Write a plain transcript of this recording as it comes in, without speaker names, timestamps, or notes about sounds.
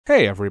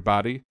Hey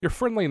everybody, your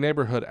friendly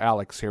neighborhood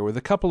Alex here with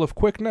a couple of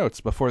quick notes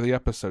before the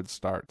episode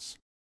starts.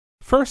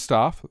 First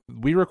off,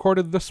 we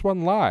recorded this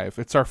one live.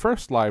 It's our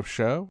first live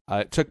show.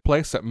 It took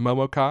place at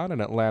MomoCon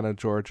in Atlanta,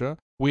 Georgia.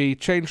 We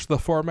changed the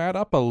format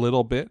up a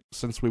little bit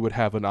since we would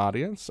have an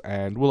audience,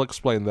 and we'll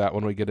explain that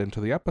when we get into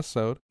the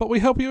episode. But we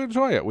hope you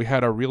enjoy it. We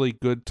had a really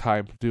good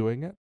time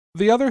doing it.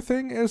 The other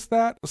thing is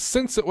that,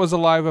 since it was a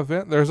live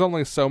event, there's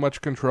only so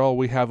much control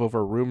we have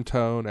over room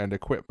tone and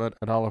equipment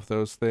and all of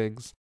those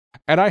things.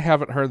 And I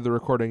haven't heard the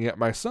recording yet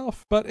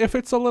myself, but if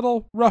it's a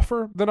little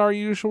rougher than our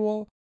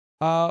usual,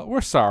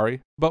 we're sorry.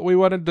 But we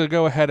wanted to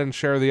go ahead and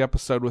share the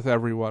episode with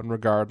everyone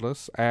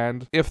regardless,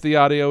 and if the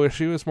audio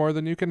issue is more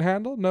than you can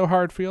handle, no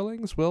hard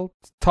feelings. We'll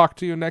talk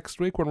to you next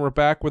week when we're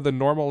back with a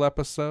normal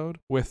episode,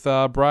 with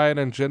Brian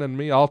and Jen and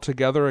me all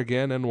together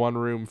again in one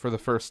room for the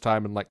first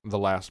time in like the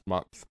last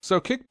month. So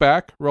kick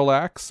back,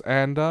 relax,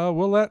 and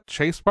we'll let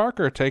Chase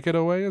Parker take it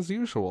away as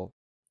usual.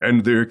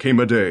 And there came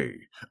a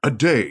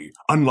day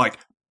unlike...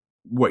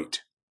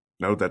 Wait,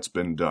 no, that's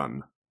been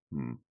done.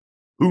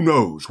 Who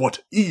knows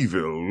what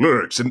evil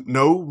lurks in...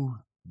 No,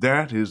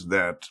 that is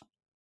that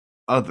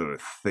other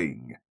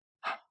thing.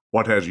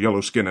 What has yellow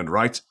skin and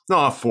rights?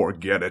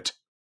 Forget it.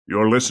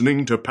 You're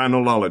listening to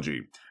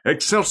Panelology.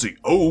 Excelsi...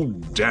 Oh,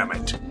 damn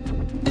it.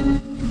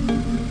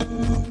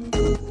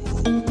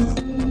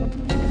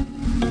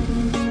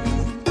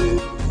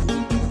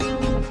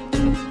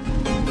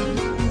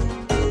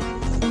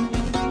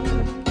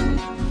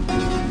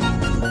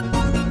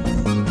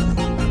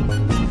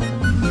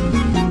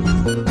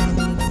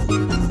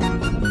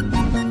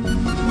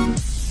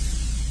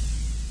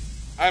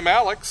 I'm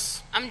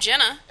Alex. I'm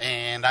Jenna.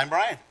 And I'm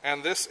Brian.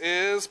 And this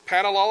is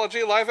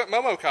Panelology live at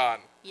MomoCon.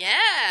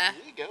 Yeah.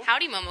 There you go.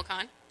 Howdy,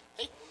 MomoCon.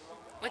 Hey.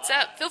 What's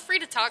up? Feel free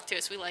to talk to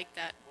us. We like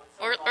that.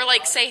 Or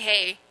like, say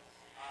hey.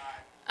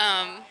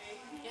 Yeah.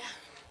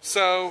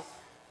 So,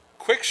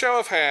 quick show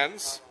of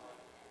hands.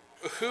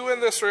 Who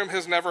in this room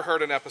has never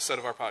heard an episode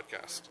of our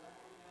podcast?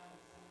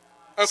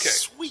 Okay.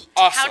 Sweet.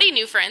 Awesome. Howdy,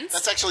 new friends.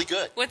 That's actually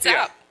good. What's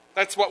Yeah, up?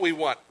 that's what we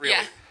want, really.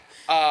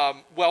 Yeah.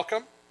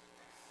 Welcome.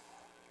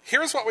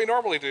 Here's what we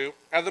normally do,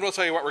 and then we'll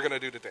tell you what we're going to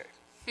do today.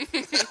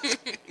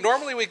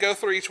 Normally we go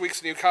through each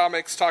week's new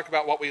comics, talk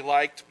about what we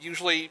liked.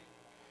 Usually,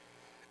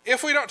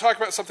 if we don't talk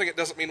about something, it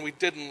doesn't mean we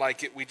didn't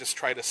like it. We just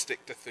try to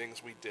stick to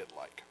things we did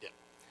like.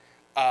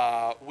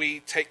 Yeah.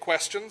 We take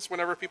questions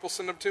whenever people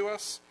send them to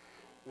us.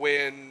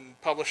 When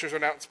publishers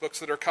announce books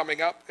that are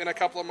coming up in a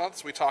couple of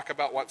months, we talk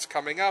about what's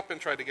coming up and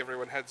try to give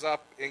everyone heads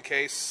up in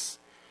case,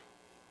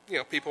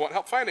 people want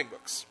help finding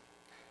books.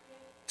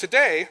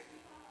 Today,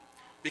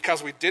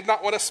 because we did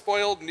not want to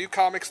spoil new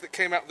comics that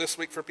came out this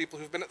week for people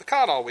who've been at the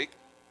con all week,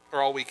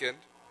 or all weekend,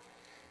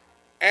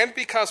 and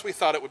because we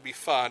thought it would be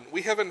fun,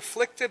 we have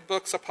inflicted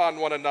books upon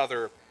one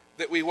another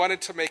that we wanted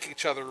to make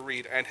each other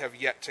read and have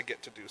yet to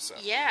get to do so.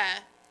 Yeah.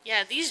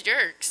 Yeah, these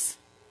jerks.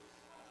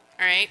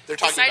 All right. They're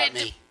talking about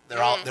me.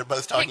 They're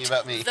both talking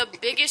about me. The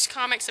biggest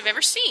comics I've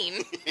ever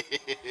seen.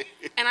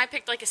 And I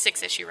picked like a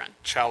 6-issue run.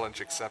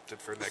 Challenge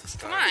accepted for next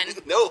time. Come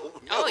on.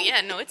 No. Oh,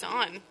 yeah. No, it's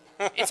on.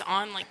 It's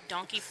on like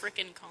Donkey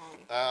Frickin' Kong.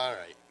 All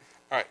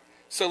right.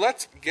 So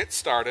let's get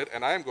started,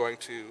 and I am going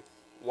to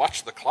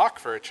watch the clock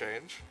for a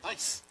change.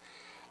 Nice.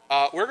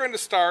 We're going to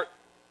start...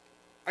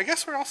 I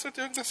guess we're also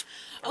doing this...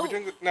 No,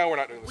 we're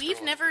not doing this.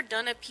 We've never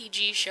done a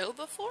PG show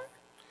before.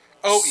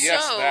 Oh,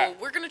 yes, so, that.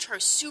 we're going to try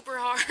super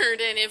hard,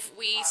 and if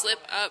we slip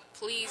up,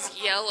 please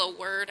yell a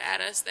word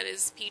at us that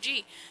is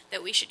PG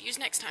that we should use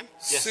next time.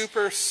 Yes.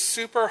 Super,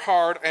 super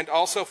hard, and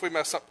also if we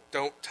mess up,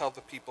 don't tell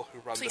the people who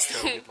run Please the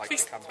show don't. you'd like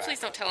Please, to come back.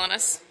 please don't tell on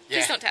us. Yeah.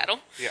 Please don't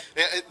tattle. Yeah.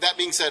 That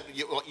being said,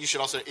 you should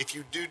also, if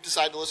you do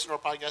decide to listen to our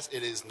podcast,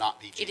 it is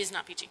not PG. It is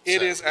not PG.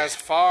 It is as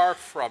far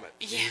from it.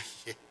 Yeah.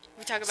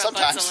 We talk about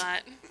Sometimes. butts a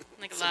lot.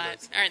 Like a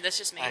lot. All right, that's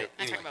just me. All right,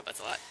 I talk anyway. about butts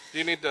a lot. Do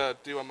you need to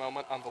do a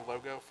moment on the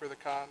logo for the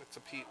con? It's a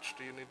peach.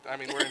 Do you need... I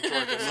mean, we're in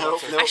Georgia. No,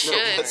 so it's a- no, I should,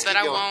 let's but keep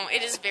I going. won't.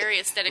 It is very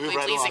aesthetically Move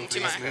right pleasing along, to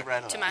please. Move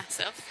right to along.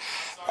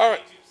 myself. All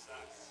right.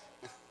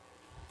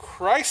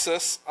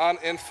 Crisis on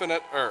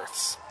Infinite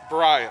Earths.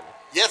 Brian.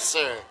 Yes,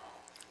 sir.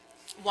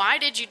 Why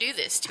did you do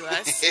this to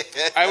us?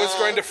 I was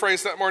going to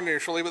phrase that more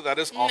neutrally, but that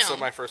is also No.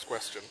 my first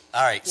question.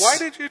 All right. Why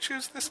did you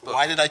choose this book?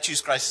 Why did I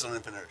choose Crisis on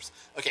Infinite Earths?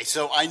 Okay,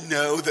 so I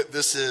know that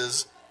this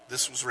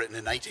was written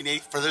in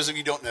 1980. For those of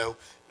you who don't know,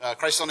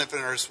 Crisis on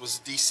Infinite Earths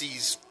was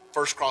DC's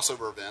first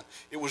crossover event.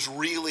 It was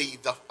really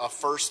the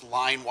first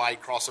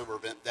line-wide crossover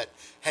event that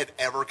had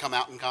ever come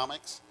out in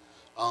comics.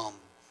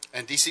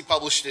 And DC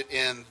published it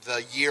in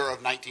the year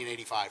of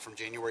 1985, from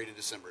January to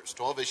December. It was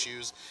 12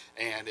 issues,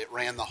 and it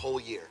ran the whole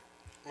year.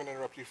 I'm going to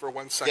interrupt you for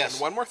 1 second. Yes.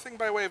 One more thing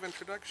by way of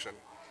introduction.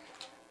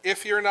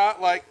 If you're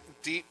not, like,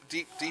 deep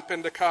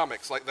into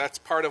comics, like, that's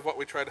part of what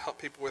we try to help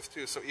people with,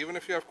 too. So even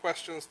if you have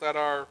questions that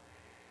are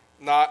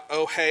not,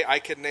 oh, hey, I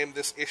could name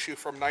this issue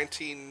from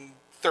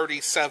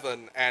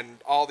 1937 and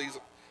all these...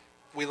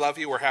 We love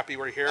you, we're happy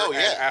we're here, Oh,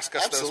 yeah. and ask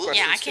us Absolutely. those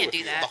questions, Yeah, I can't too.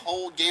 do that. The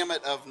whole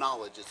gamut of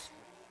knowledge is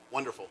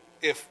wonderful.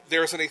 If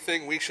there's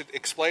anything we should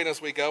explain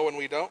as we go and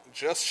we don't,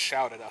 just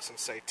shout at us and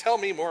say, tell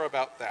me more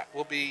about that.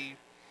 We'll be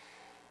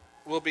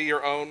will be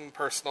your own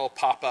personal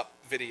pop-up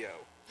video.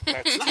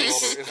 That's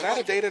Nice. Is that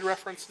a dated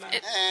reference now?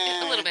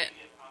 A little bit.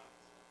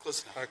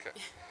 Close enough. Okay.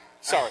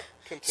 Sorry.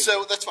 Continue.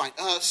 So that's fine.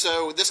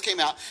 So this came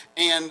out,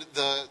 and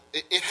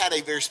it had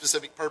a very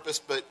specific purpose.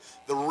 But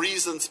the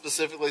reason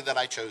specifically that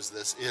I chose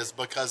this is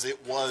because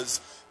it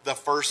was the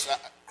first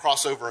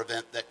crossover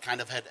event that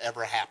kind of had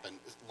ever happened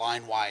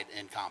line-wide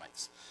in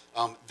comics.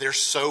 They're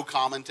so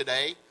common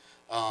today.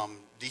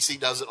 DC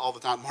does it all the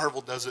time.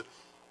 Marvel does it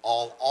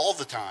all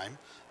the time.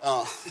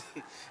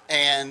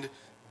 And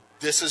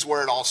this is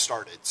where it all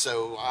started.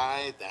 So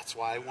that's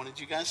why I wanted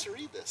you guys to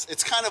read this.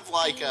 It's kind of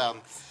like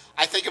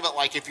I think of it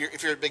like if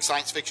you're a big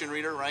science fiction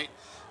reader, right?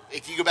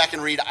 If you go back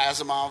and read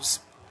Asimov's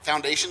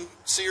Foundation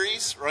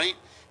series, right?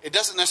 It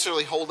doesn't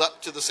necessarily hold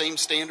up to the same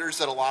standards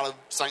that a lot of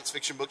science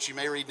fiction books you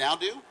may read now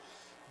do,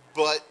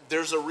 but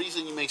there's a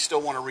reason you may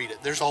still want to read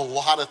it. There's a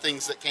lot of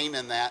things that came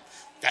in that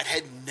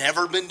had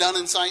never been done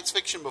in science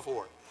fiction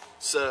before.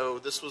 So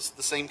this was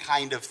the same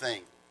kind of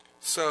thing.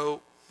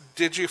 So,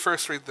 did you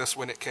first read this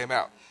when it came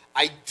out?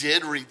 I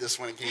did read this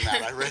when it came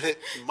out. I read it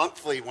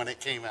monthly when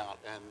it came out.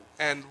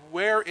 And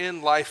where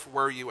in life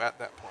were you at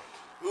that point?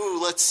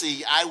 Let's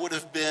see. I would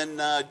have been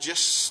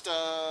just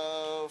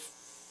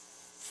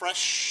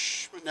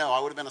freshman. No, I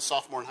would have been a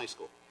sophomore in high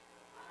school.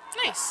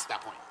 Nice. At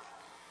that point.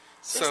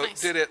 So, nice.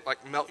 did it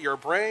like melt your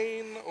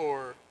brain,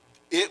 or?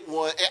 It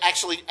was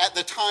actually at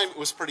the time it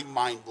was pretty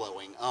mind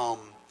blowing.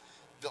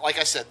 Like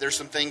I said, there's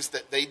some things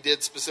that they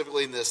did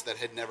specifically in this that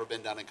had never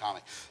been done in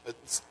comic.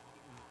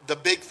 The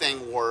big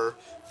thing were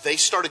they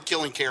started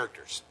killing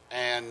characters,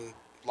 and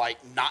like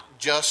not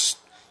just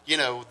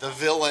the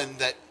villain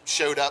that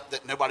showed up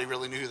that nobody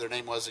really knew who their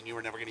name was and you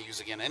were never going to use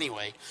again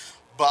anyway,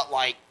 but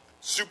like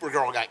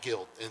Supergirl got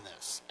killed in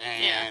this,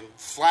 and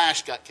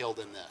Flash got killed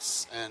in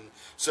this, and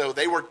so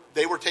they were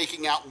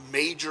taking out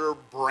major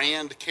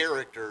brand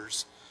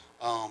characters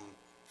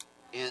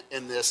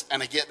in this,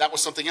 and again that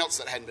was something else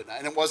that hadn't been done,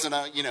 and it wasn't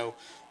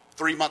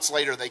 3 months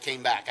later they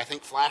came back. I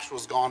think Flash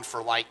was gone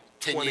for like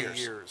 10 20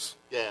 years.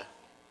 Yeah,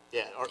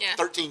 or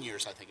 13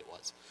 years I think it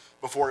was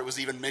before it was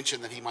even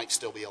mentioned that he might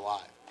still be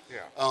alive.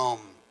 Yeah.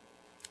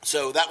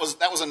 So that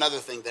was another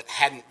thing that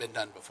hadn't been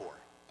done before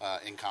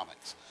in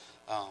comics.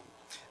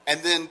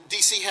 And then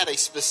DC had a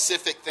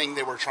specific thing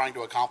they were trying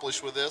to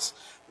accomplish with this,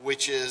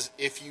 which is,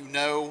 if you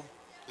know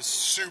the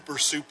super,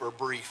 super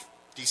brief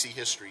DC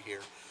history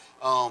here,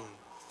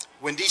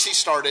 when DC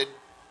started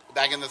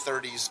back in the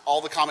 30s,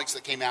 all the comics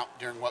that came out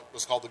during what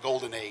was called the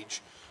Golden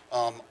Age,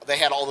 they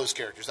had all those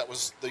characters. That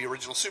was the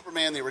original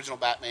Superman, the original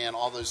Batman,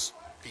 all those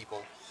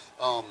people.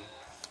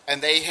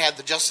 And they had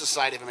the Justice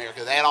Society of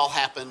America. That all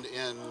happened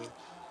in...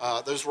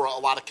 those were a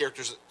lot of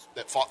characters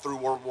that fought through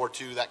World War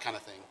II, that kind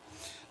of thing.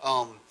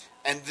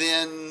 And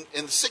then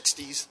in the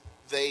 60s,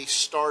 they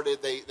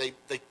started... They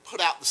put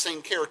out the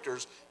same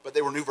characters, but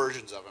they were new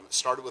versions of them. It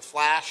started with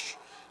Flash,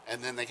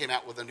 and then they came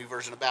out with a new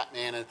version of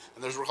Batman, and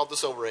those were called the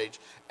Silver Age.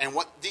 And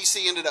what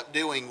DC ended up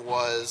doing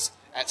was,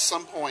 at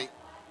some point,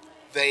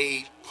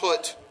 they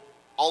put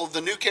all of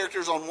the new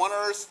characters on one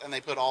Earth, and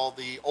they put all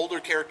the older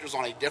characters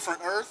on a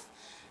different Earth,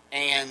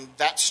 and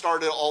that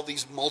started all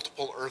these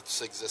multiple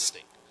Earths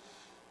existing.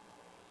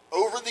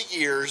 Over the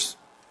years,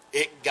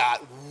 it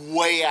got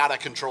way out of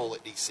control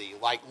at DC.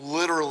 Like,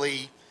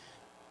 literally,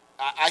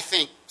 I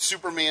think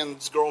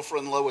Superman's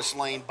girlfriend Lois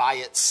Lane by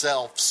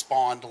itself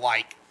spawned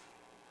like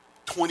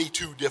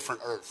 22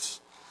 different Earths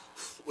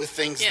with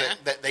things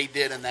that they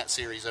did in that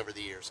series over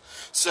the years.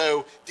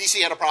 So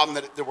DC had a problem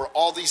that there were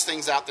all these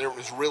things out there. It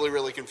was really,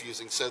 really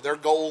confusing. So their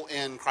goal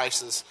in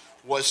Crisis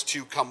was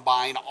to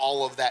combine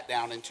all of that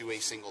down into a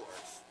single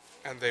Earth.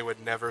 And they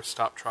would never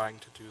stop trying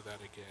to do that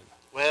again.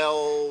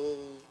 Well,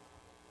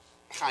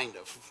 kind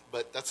of,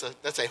 but that's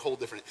a whole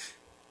different...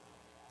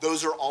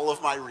 Those are all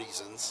of my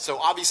reasons. So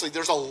obviously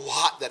there's a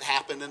lot that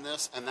happened in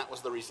this, and that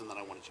was the reason that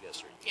I wanted you guys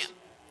to read this.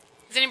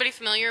 Yeah. Is anybody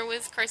familiar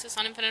with Crisis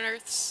on Infinite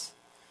Earths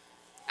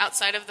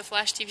outside of the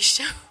Flash TV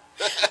show?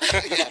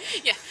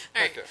 Yeah.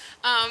 All right. Okay.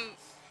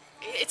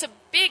 It's a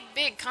big,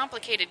 big,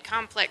 complicated,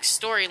 complex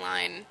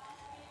storyline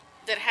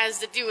that has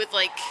to do with,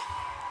 like,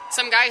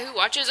 some guy who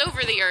watches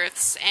over the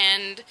Earths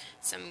and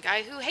some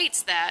guy who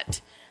hates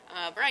that.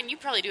 Brian, you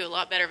probably do a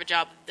lot better of a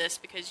job of this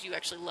because you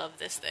actually love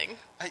this thing.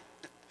 I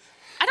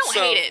don't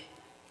hate it.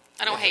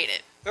 I don't hate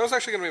it. That was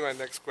actually going to be my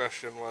next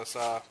question was,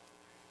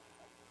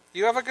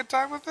 you have a good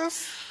time with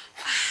this?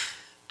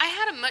 I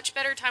had a much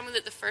better time with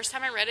it the first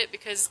time I read it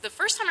because the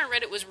first time I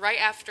read it was right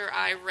after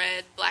I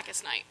read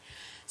Blackest Night.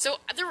 So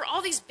there were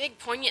all these big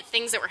poignant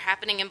things that were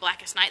happening in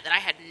Blackest Night that I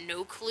had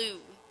no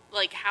clue,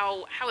 like,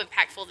 how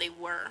impactful they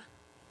were.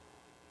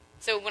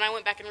 So when I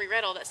went back and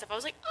reread all that stuff, I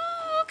was like,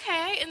 oh,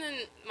 okay. And then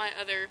my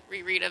other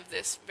reread of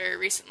this very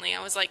recently,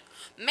 I was like,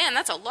 man,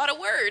 that's a lot of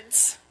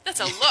words. That's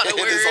a lot of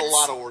words. It is a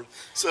lot of words.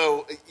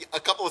 So a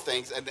couple of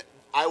things, and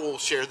I will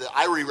share that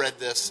I reread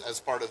this as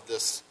part of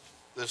this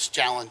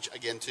challenge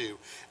again too,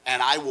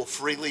 and I will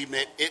freely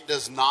admit it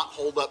does not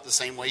hold up the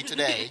same way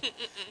today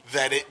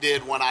that it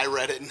did when I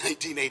read it in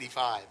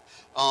 1985.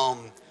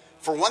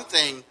 For one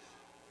thing,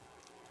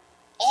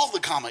 all the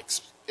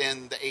comics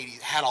in the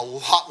 80s had a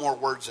lot more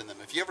words in them.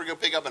 If you ever go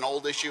pick up an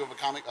old issue of a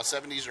comic, a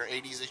 70s or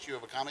 80s issue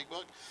of a comic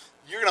book,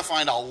 you're going to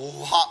find a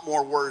lot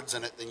more words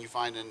in it than you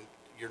find in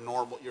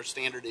your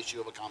standard issue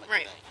of a comic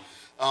Right.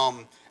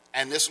 today.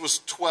 And this was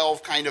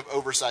 12 kind of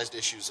oversized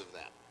issues of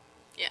that.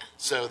 Yeah.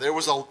 So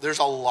there's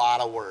a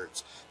lot of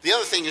words. The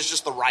other thing is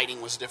just the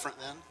writing was different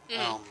then.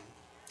 Mm-hmm.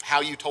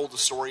 How you told the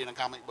story in a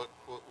comic book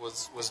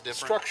was different.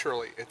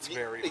 Structurally, it's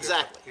very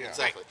exactly different. Yeah.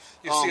 exactly.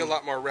 You see a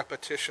lot more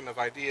repetition of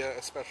idea,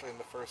 especially in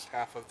the first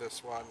half of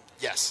this one.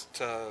 Yes.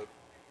 To,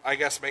 I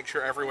guess, make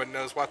sure everyone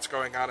knows what's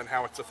going on and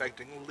how it's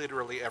affecting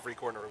literally every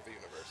corner of the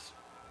universe.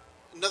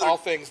 All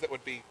things that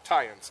would be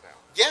tie-ins now.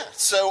 Yeah.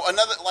 So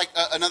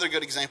another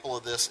good example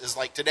of this is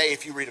like today,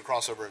 if you read a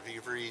crossover, if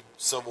you read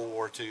Civil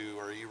War II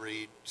or you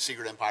read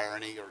Secret Empire or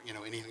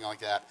anything like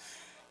that,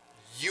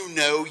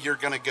 you're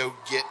going to go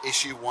get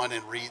issue 1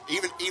 and read,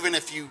 even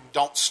if you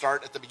don't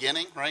start at the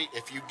beginning, right?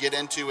 If you get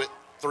into it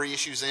 3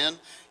 issues in,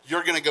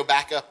 you're going to go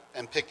back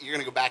and pick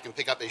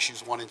up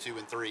issues 1 and 2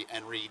 and 3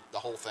 and read the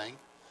whole thing.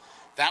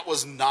 That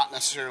was not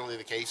necessarily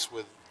the case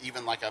with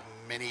even like a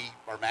mini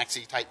or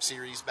maxi type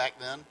series back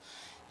then.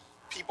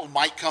 People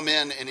might come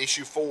in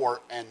issue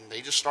 4 and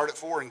they just start at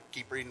 4 and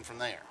keep reading from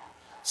there.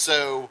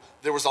 So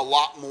there was a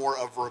lot more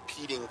of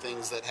repeating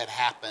things that had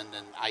happened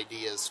and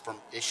ideas from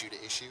issue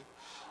to issue.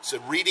 So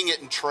reading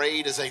it in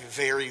trade is a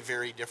very,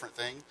 very different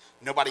thing.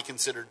 Nobody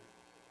considered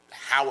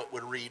how it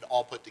would read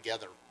all put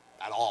together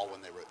at all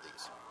when they wrote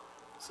these.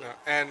 So,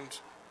 and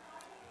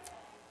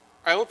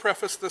I will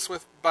preface this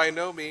with, by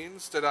no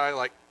means did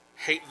I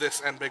hate this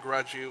and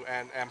begrudge you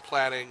and am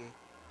planning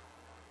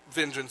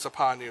vengeance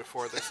upon you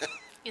for this.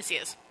 Yes, he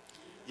is.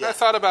 Yeah. I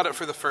thought about it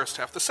for the first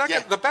half.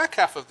 The back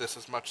half of this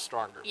is much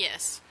stronger.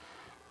 Yes.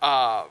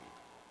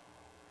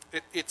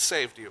 It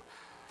saved you.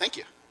 Thank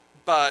you.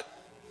 But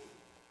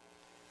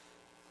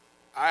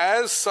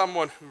as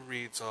someone who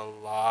reads a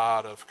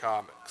lot of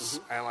comics,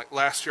 and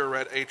last year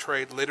read A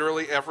Trade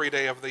literally every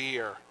day of the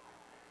year,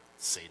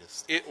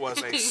 Sadist. it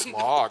was a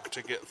slog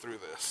to get through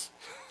this.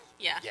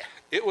 Yeah. Yeah.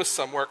 It was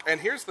some work.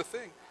 And here's the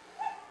thing.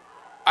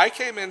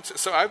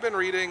 So I've been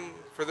reading,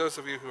 for those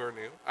of you who are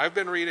new, I've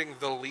been reading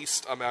the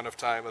least amount of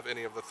time of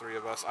any of the three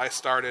of us. I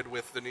started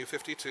with the New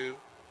 52,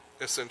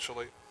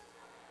 essentially.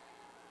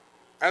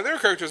 And there are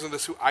characters in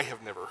this who I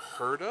have never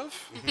heard of.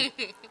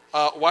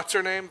 What's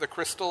her name? The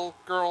Crystal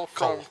girl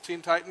from Cole.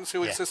 Teen Titans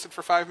who existed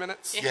for 5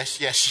 minutes?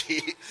 Yes.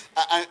 She.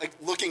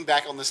 Looking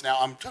back on this now,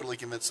 I'm totally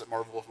convinced that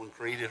Marv Wolfman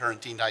created her in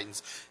Teen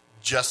Titans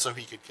just so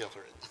he could kill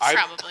her.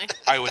 Probably.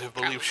 I would have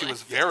believed she Probably.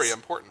 was very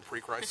important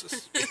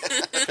pre-crisis.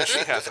 Because she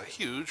has a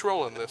huge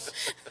role in this.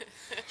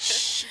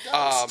 She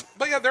does.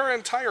 But yeah, there are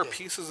entire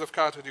pieces of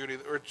continuity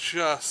that were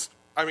just...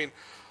 I mean,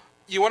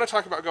 you want to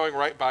talk about going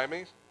right by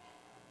me?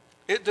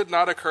 It did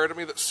not occur to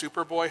me that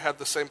Superboy had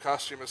the same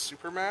costume as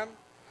Superman.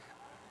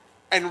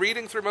 And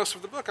reading through most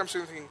of the book, I'm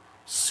sitting thinking,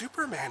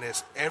 Superman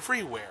is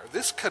everywhere.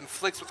 This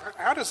conflicts with...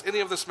 How does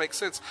any of this make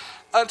sense?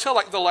 Until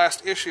the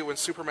last issue when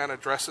Superman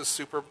addresses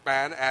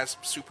Superman as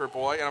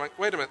Superboy. And I'm like,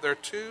 wait a minute, there are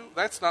two...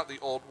 That's not the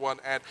old one.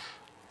 And...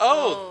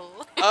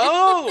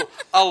 Oh!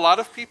 A lot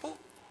of people...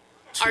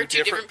 Are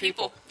two different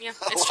people. Yeah,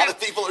 A it's lot true. of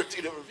people are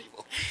two different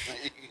people.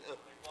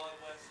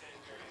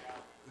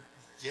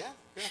 Yeah.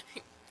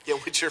 Yeah,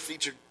 which are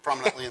featured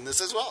prominently in this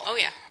as well. Oh,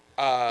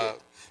 yeah.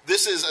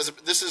 This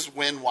is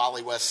when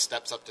Wally West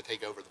steps up to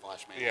take over the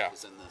Flash Man. Yeah. He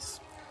was in this.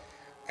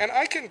 And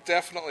I can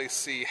definitely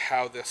see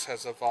how this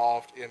has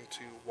evolved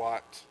into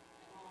what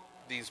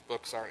these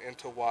books are,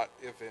 into what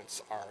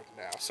events are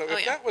now. So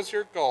if that was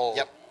your goal...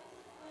 Yep.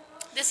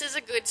 This is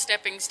a good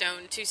stepping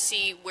stone to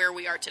see where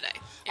we are today.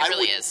 It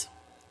really is.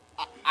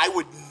 I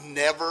would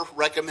never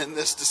recommend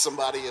this to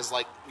somebody as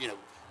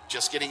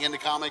just getting into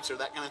comics or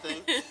that kind of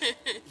thing.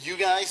 You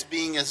guys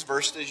being as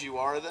versed as you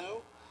are,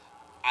 though,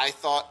 I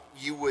thought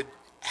you would,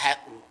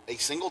 at a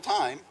single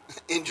time,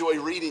 enjoy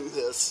reading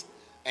this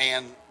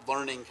and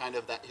learning kind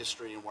of that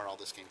history and where all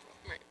this came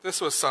from. Right.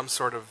 This was some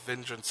sort of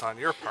vengeance on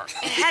your part.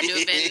 It had to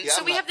have been. Yeah,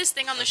 So we but- have this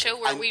thing on the show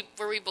where we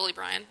bully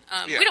Brian.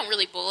 Yeah. We don't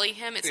really bully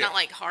him. It's Yeah. not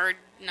like hard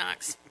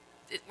knocks.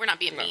 We're not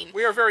being mean.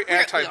 We are very We are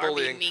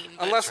anti-bullying, being mean,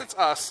 but- unless it's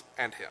us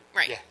and him.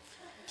 Right. Yeah.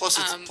 Plus,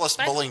 but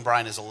I bullying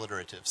Brian is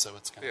alliterative, so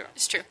it's kind of... Yeah.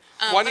 It's true.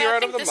 1 but year I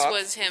out of think the this month,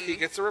 was him. he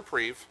gets a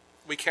reprieve.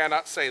 We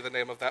cannot say the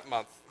name of that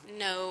month.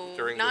 No,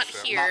 during not the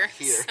show. here. Not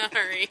here.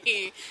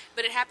 Sorry.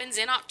 But it happens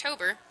in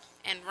October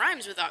and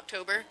rhymes with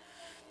October.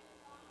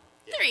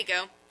 Yeah. There you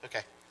go.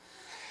 Okay.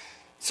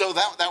 So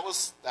that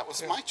was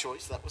my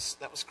choice. That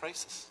was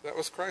Crisis. That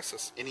was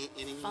Crisis.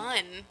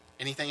 Fun.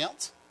 Anything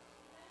else?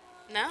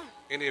 No.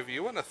 Any of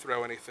you want to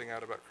throw anything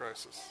out about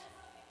Crisis?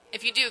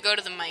 If you do, go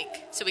to the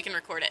mic so we can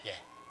record it. Yeah.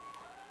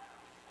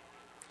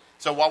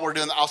 So while we're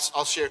doing that,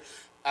 I'll share.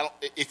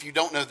 If you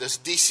don't know this,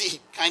 DC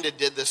kind of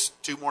did this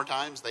 2 more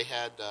times. They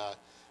had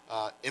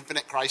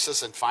Infinite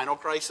Crisis and Final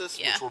Crisis,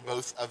 Yeah. which were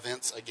both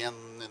events again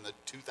in the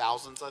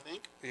 2000s, I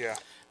think. Yeah.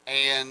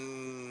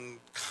 And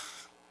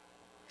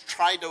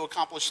tried to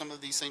accomplish some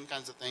of these same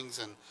kinds of things,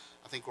 and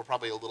I think we're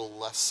probably a little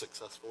less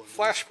successful. In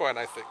Flashpoint,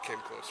 I think, came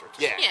closer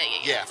to Yeah.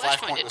 Yeah.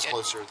 Flashpoint was did good.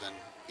 closer than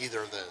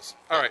either of those.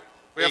 All right.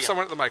 We There have you go.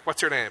 someone at the mic.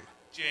 What's your name?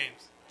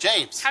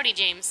 James. Howdy,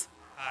 James.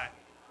 Hi.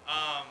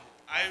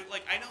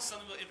 I know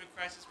something about Infinite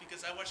Crisis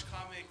because I watch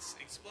Comics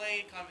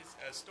Explained, Comics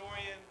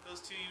Historian, those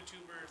two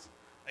YouTubers.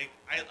 I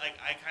kind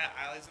of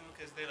idolize them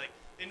because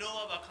they know a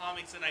lot about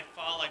comics, and I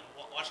follow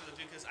watching them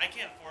too because I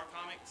can't afford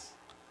comics.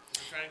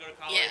 I'm trying to go to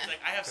college. Yeah.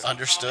 I have some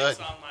Understood.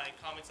 comics on my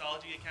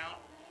Comixology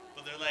account,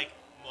 but they're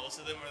most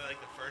of them are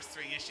the first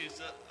 3 issues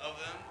of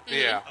them.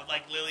 Yeah. Of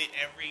literally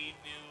every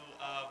new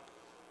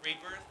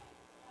Rebirth,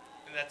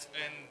 and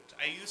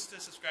I used to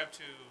subscribe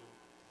to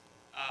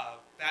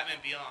Batman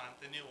Beyond,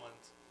 the new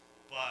ones,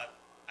 but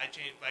I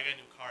changed. I got a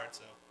new card,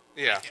 so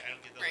Yeah. I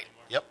don't get those Right.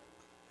 anymore. Yep.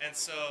 And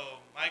so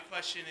my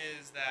question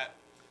is that,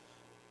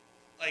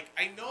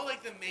 I know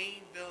the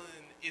main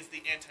villain is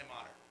the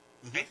Antimatter,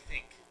 I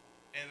think,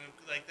 and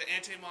the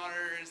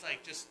Antimatter is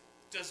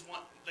just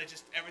want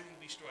just everything to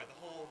be destroyed, the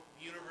whole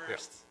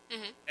universe,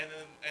 and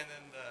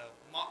then the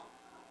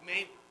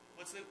main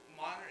what's the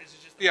monitor? Is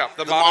it just the Yeah,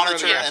 the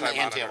monitor? monitor and the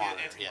Anti-Monitor.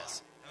 Anti-Monitor,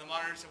 yes. And the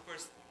monitor is of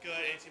course good,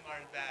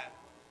 Antimatter is bad.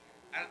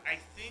 I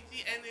think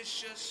the end is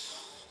just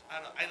I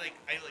don't know,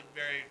 I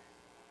very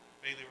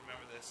vaguely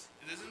remember this.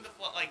 It isn't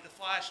the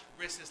Flash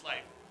risks his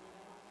life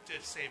to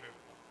save everyone.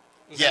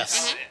 Yes.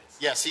 That's how it is.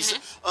 Yes, he's.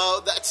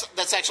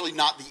 That's actually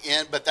not the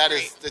end, but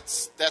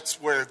that's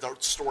where the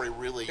story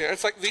really Yeah,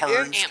 it's like the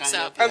turns end- Amps kind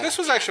up. of. And this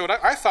was actually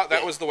what I thought that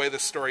Yeah. was the way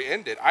this story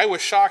ended. I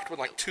was shocked when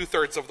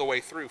 2/3 of the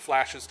way through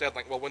Flash is dead.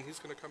 When he's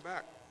going to come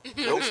back?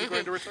 When is he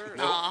going to return?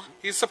 Aw.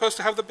 He's supposed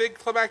to have the big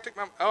climactic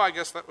moment. Oh, I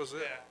guess that was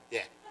it. Yeah.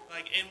 Yeah.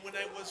 And when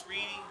I was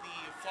reading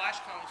the Flash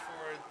comics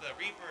for the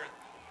Rebirth,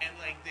 and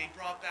they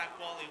brought back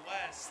Wally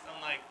West,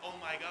 I'm like, oh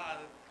my god,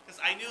 because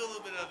I knew a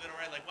little bit of it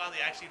already. Wow,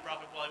 they actually brought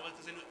back Wally West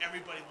because I knew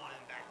everybody wanted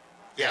him back.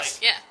 Yes.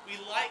 Yeah. We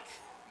like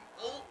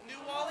new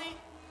Wally,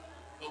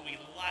 but we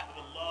love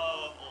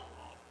old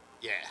Wally.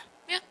 Yeah.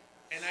 Yeah.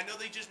 And I know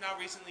they just now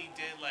recently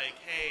did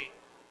hey,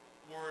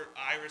 we're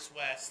Iris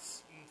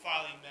West's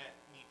filing that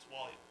meets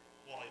Wally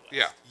West.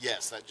 Yeah.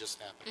 Yes, that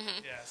just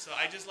happened. Yeah, so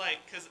I just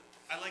because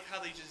I like how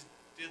they just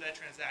did that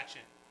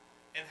transaction,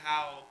 and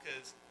how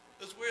because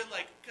it was weird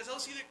because I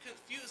was either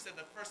confused at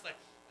the first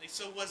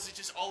so was it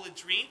just all a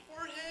dream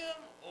for him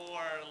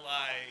or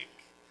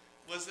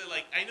was it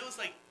I know it's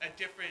a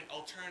different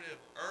alternative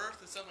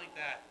Earth or something like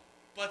that,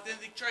 but then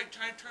they tried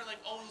trying to turn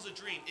oh it was a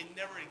dream, it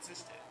never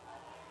existed,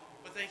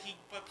 but then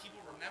people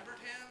remembered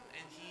him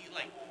and he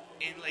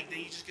then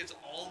he just gets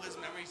all of his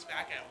memories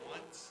back at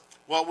once.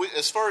 Well,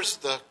 as far as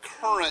the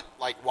current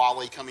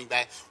Wally coming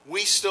back,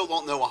 we still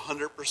don't know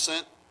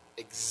 100%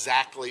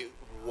 exactly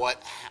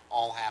what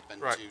all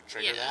happened Right. to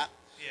trigger Yeah. that.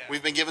 Yeah.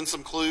 We've been given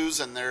some clues,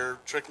 and they're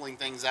trickling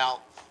things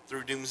out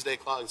through Doomsday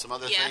Clock and some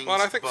other Yeah. things. Well,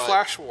 and I think but-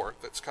 Flash War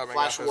that's coming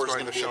Flash up War is is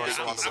going gonna to be a show big us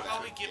a lot piece of I'll of that.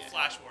 probably get Yeah.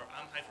 Flash War.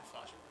 I'm hyped for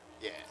Flash War.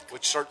 Yeah,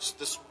 which starts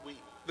this week.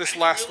 This I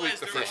didn't last week, realize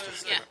the there first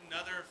was issue.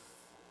 another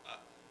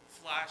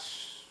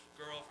Flash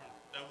girl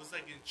that was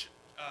in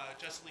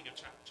Justice League of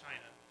China.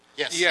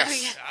 Yes. Yes.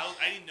 Oh,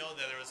 yeah. I didn't know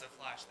that there was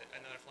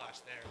another Flash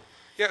there.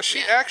 Yeah, she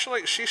Yeah.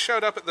 actually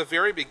showed up at the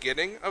very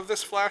beginning of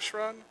this Flash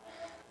run,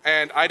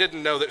 and I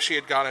didn't know that she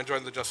had gone and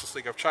joined the Justice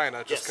League of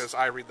China just Yes. because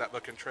I read that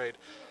book in trade.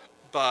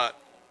 But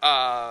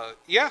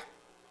yeah,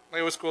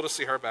 it was cool to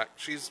see her back.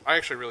 I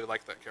actually really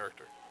like that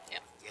character. Yeah.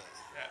 Yeah,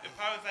 and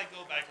probably if I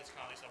go back to those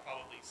comics, I'll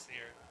probably see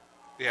her.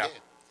 Yeah,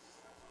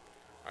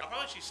 I'll probably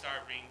actually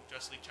start reading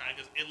Justice League China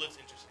because it looks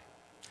interesting.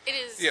 It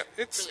is. yeah,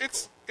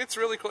 it's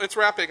really cool. It's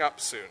wrapping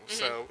up soon,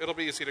 so it'll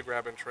be easy to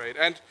grab and trade.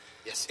 And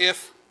Yes.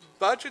 if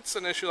budget's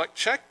an issue,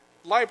 check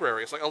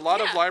libraries. A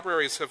lot of Yeah.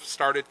 libraries have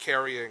started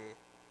carrying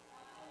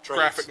Trades.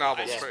 graphic I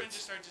novels. just trades. want to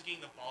start just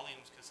getting the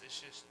volumes because it's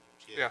just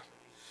cheap. Yeah.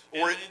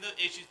 And Or- then the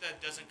issues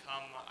that doesn't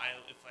come,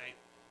 if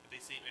they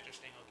seem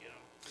interesting, I'll get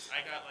them. 'Cause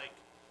I got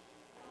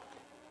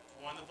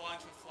one of the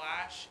volumes for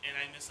Flash, and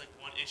I missed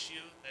one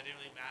issue that didn't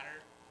really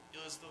matter.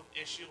 It was the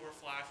issue where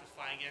Flash was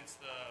fighting against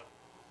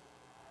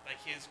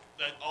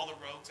all the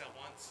rogues at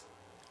once.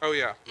 Oh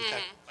yeah.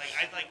 Okay.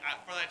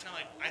 For that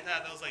time, I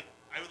thought that was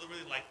I would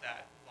really like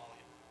that volume.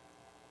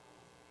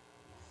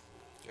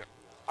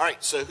 All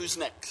right. So who's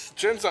next?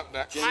 Jen's up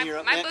next. Jen, you're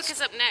up My next. book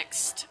is up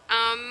next.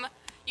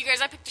 You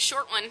guys, I picked a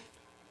short one.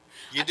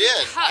 You I did.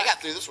 picked I Huck.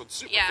 got through this one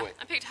super Yeah, quick.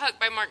 I picked Huck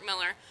by Mark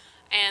Miller.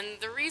 And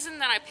the reason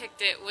that I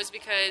picked it was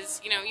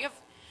because, you have...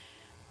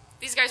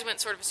 These guys went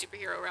sort of a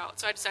superhero route,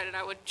 so I decided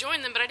I would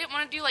join them, but I didn't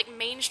want to do,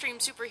 mainstream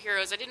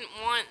superheroes. I didn't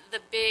want the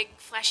big,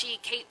 flashy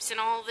capes and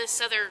all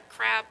this other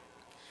crap.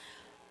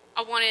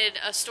 I wanted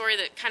a story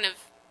that kind of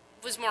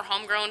was more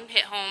homegrown,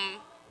 hit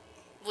home,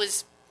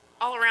 was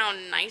all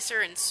around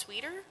nicer and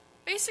sweeter,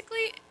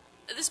 basically.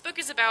 This book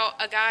is about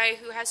a guy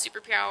who has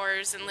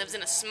superpowers and lives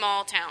in a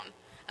small town.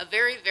 A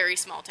very, very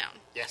small town.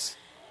 Yes.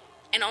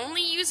 And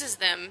only uses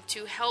them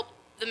to help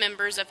the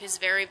members of his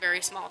very,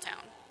 very small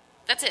town.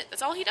 That's it.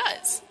 That's all he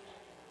does.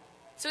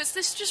 So it's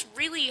this just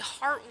really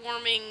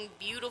heartwarming,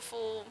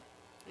 beautiful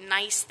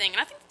nice thing.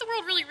 And I think that the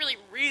world really, really,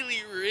 really,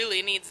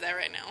 really needs that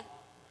right now.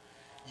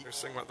 You're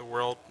saying what the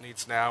world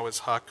needs now is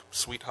Huck,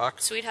 Sweet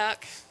Huck. Sweet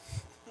Huck.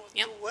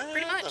 Yep, Well,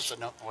 pretty much. so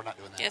no, we're not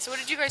doing that. Yeah, so what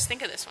did you guys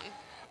think of this one?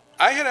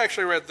 I had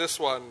actually read this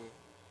one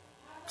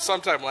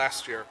sometime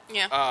last year.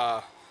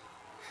 Yeah.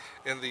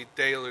 In the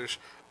Deluge.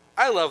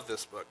 I love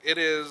this book. It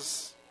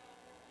is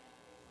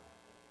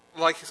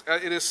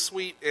it is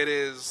sweet. It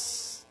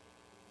is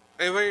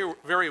a very,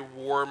 very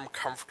warm,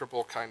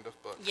 comfortable kind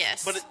of book.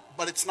 Yes.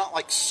 But it's not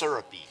like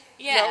syrupy.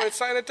 Yeah. No, it's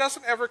not. It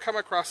doesn't ever come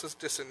across as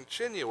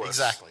disingenuous.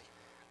 Exactly.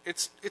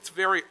 It's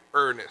very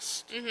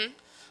earnest.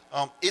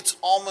 Mm-hmm. It's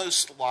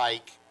almost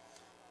like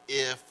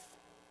if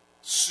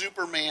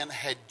Superman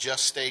had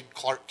just stayed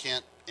Clark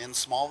Kent in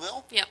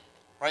Smallville, Yep.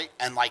 right?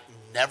 And like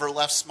never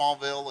left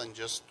Smallville and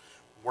just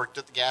worked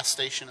at the gas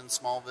station in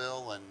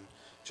Smallville and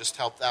just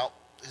helped out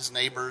his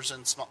neighbors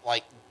and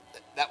like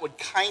that would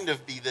kind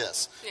of be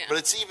this. Yeah. But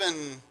it's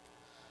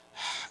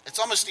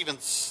almost even,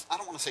 I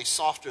don't want to say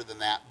softer than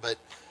that, but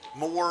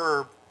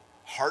more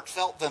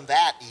heartfelt than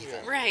that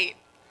even. Right.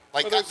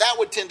 Like Well, that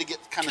would tend to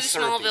get kind of Too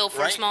syrupy, Smallville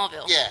for right?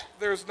 Smallville. Yeah.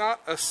 There's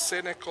not a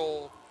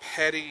cynical,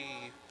 petty,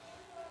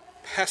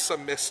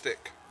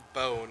 pessimistic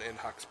bone in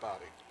Huck's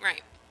body.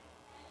 Right.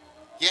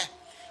 Yeah.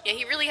 Yeah,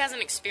 he really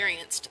hasn't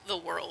experienced the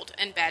world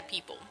and bad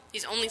people.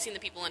 He's only seen the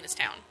people in his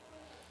town.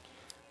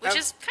 Which And-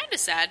 is kind of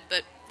sad,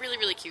 but really,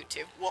 really cute,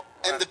 too. Well,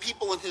 and the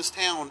people in his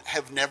town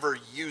have never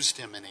used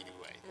him in any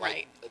way.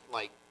 Right.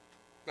 Like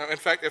Now, in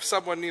fact, if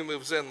someone new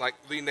moves in,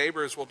 like, the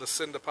neighbors will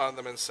descend upon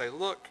them and say,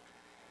 look,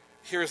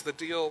 here's the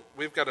deal.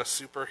 We've got a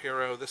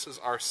superhero. This is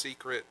our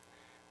secret.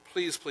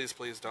 Please, please,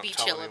 please don't Be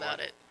tell chill anyone. about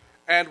it.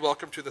 And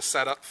welcome to the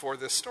setup for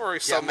this story.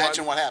 yeah,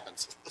 imagine what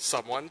happens.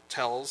 Someone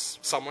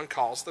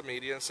calls the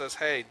media and says,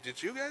 hey,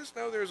 did you guys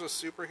know there's a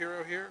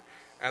superhero here?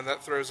 And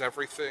that throws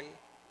everything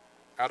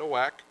out of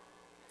whack.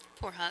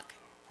 Poor Huck.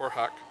 Poor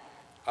Huck.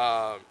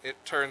 It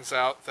turns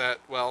out that,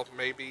 well,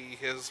 maybe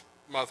his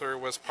mother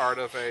was part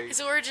of His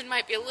origin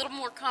might be a little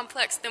more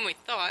complex than we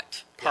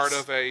thought.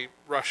 a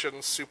Russian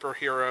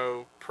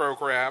superhero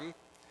program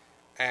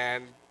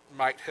and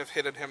might have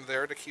hidden him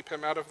there to keep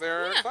him out of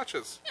their Yeah.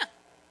 clutches. Yeah.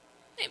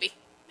 Maybe.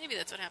 Maybe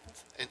that's what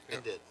happens.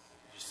 And did.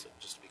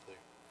 Just to be clear.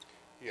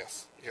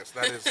 Yes,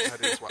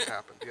 that is what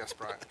happened. Yes,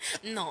 Brian.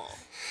 No. All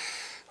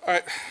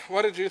right,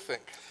 what did you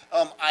think?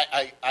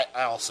 I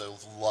also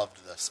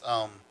loved this.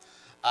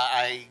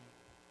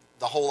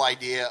 The whole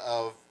idea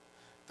of,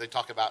 they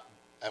talk about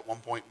at one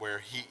point where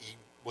he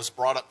was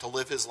brought up to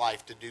live his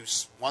life to do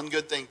one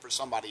good thing for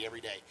somebody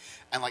every day.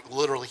 And like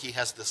literally he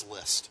has this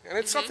list. And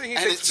it's something he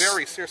And takes it's-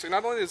 very seriously.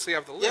 Not only does he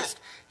have the list,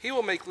 he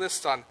will make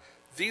lists on,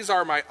 these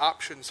are my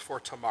options for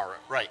tomorrow.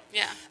 Right.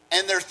 Yeah.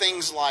 And there are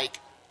things like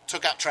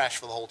took out trash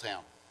for the whole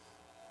town.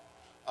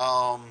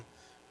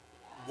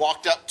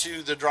 Walked up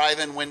to the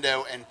drive-in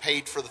window and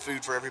paid for the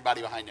food for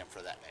everybody behind him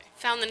for that day.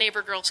 Found the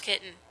neighbor girl's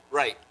kitten.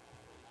 Right.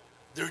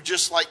 They're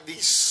just like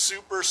these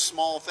super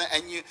small things.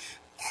 And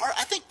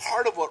I think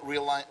part of what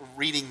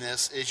reading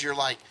this is you're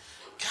like,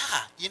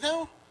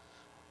 God,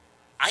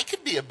 I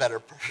could be a better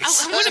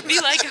person. I want to be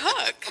like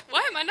Huck.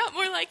 Why am I not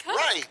more like Huck?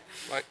 Right.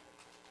 Like,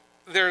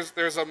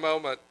 there's a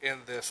moment in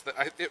this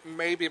that it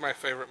may be my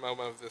favorite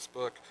moment of this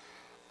book.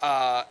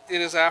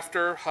 It is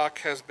after Huck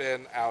has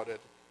been outed.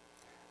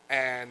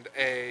 And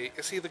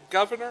is he the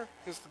governor?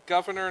 He's the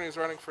governor and he's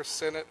running for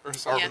Senate or Or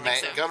something. Yeah, I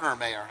think so. governor or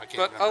mayor, I can't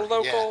But remember.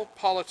 a local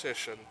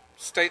politician,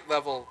 state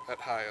level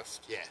at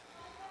highest,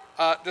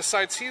 Yeah.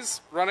 decides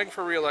he's running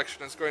for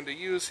re-election and is going to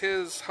use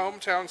his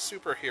hometown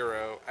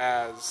superhero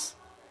as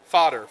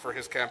fodder for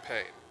his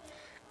campaign.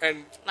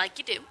 And Like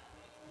you do.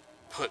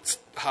 puts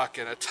Huck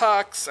in a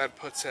tux and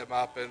puts him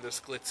up in this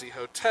glitzy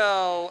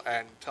hotel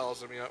and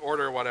tells him,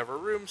 order whatever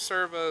room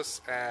service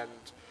and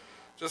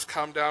just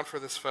come down for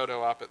this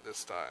photo op at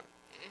this time.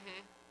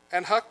 Mm-hmm.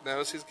 And Huck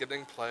knows he's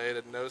getting played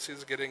and knows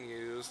he's getting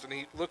used, and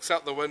he looks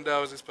out the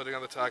window as he's putting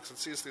on the tux and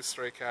sees these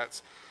stray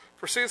cats,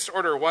 proceeds to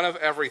order one of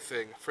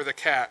everything for the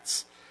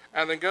cats,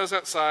 and then goes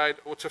outside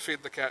to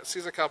feed the cats,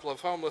 sees a couple of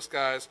homeless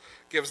guys,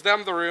 gives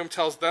them the room,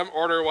 tells them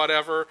order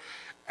whatever,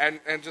 and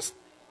just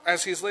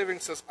as he's leaving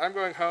says, I'm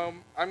going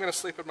home, I'm going to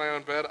sleep in my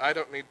own bed, I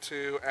don't need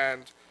to,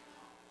 and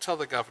tell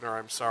the governor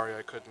I'm sorry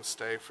I couldn't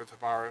stay for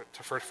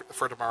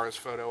tomorrow's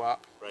photo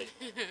op. Right.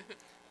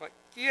 Like,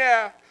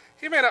 yeah,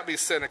 he may not be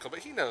cynical, but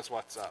he knows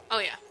what's up. Oh,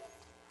 yeah.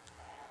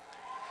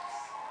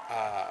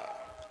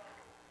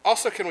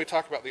 Also, can we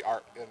talk about the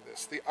art in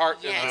this? The art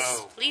in Yes.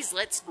 this. Please,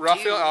 let's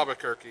Raphael do.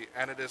 Albuquerque,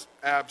 and it is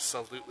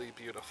absolutely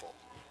beautiful.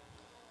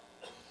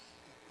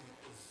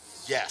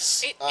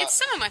 Yes. It's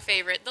some of my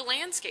favorite. The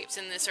landscapes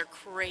in this are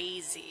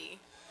crazy.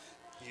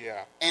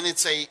 Yeah. And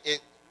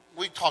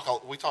we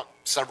talk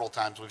several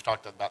times. We've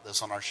talked about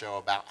this on our show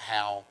about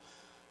how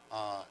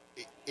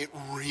it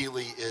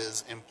really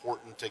is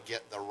important to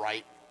get the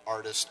right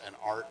artist and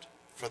art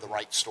for the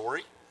right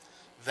story.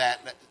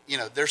 That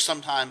there's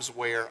sometimes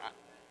where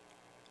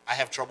I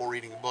have trouble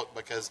reading a book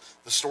because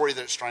the story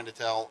that it's trying to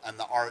tell and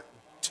the art,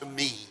 to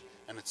me,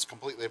 and it's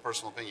completely a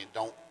personal opinion,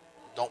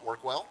 don't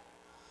work well.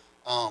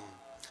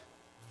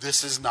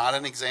 This is not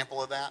an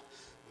example of that.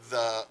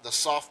 The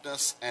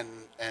softness and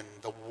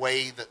the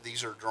way that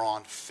these are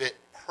drawn fit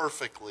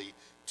perfectly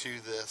to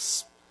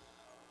this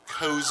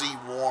cozy,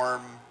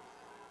 warm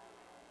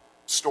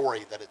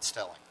story that it's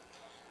telling.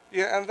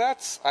 Yeah, and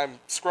I'm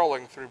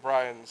scrolling through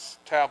Brian's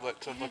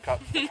tablet to look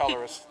up the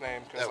colorist's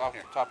name because off the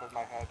top of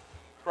my head,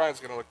 Brian's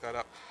going to look that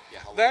up.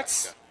 Yeah,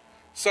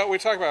 So we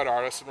talk about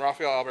artists, and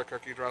Raphael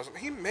Albuquerque draws it.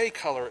 He may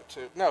color it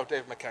too. No,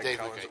 Dave McKeag Dave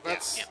colors McKeag,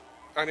 it.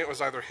 yeah. I knew it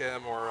was either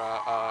him or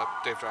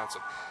Dave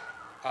Johnson.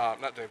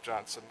 Not Dave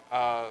Johnson.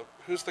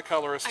 Who's the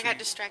colorist? I got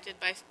distracted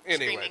by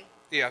Anyway, screaming.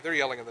 yeah, they're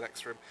yelling in the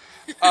next room.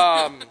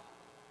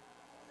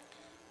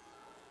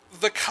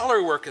 The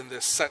color work in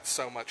this sets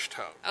so much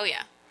tone. Oh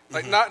yeah.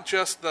 Like, not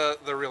just the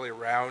really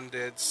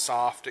rounded,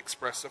 soft,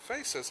 expressive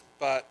faces,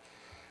 but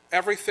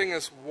everything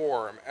is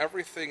warm,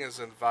 everything is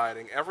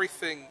inviting,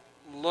 everything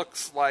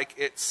looks like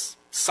it's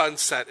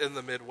sunset in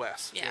the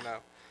Midwest, Yeah. you know?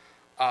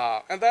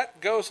 And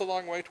that goes a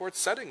long way towards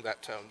setting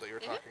that tone that you're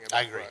talking about.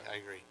 I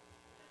agree.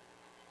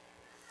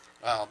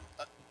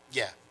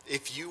 Yeah,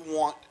 if you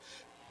want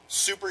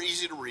super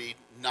easy to read,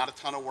 not a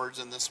ton of words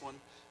in this one.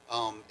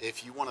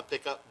 If you want to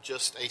pick up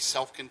just a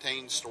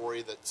self-contained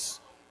story that's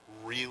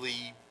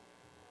really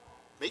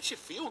makes you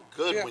feel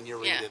good when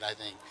you read it, I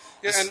think.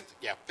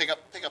 Pick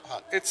up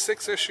Huck. It's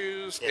 6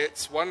 issues. Yeah.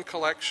 It's one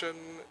collection.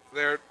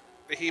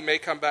 He may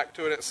come back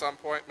to it at some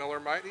point. Miller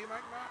might. He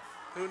might not.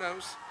 Who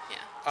knows?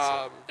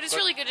 Yeah. But it's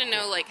really good to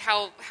know like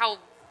how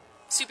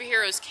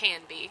superheroes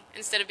can be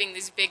instead of being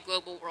these big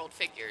global world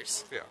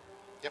figures. Yeah.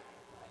 Yep.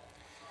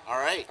 All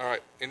right. All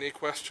right. Any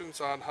questions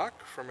on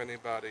Huck from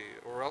anybody?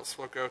 Or else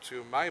we'll go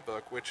to my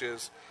book, which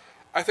is,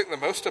 I think, the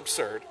most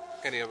absurd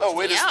any of us. Oh,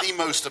 it Yeah. is the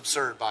most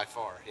absurd by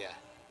far. Yeah.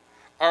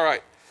 All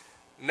right.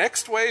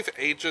 Next Wave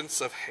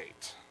Agents of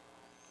Hate.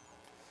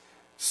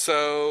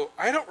 So,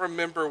 I don't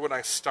remember when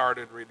I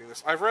started reading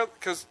this. I've read,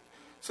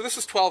 so this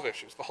is 12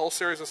 issues. The whole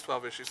series is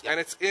 12 issues, and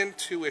it's in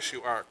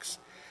 2-issue arcs.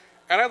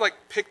 And I,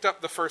 picked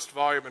up the first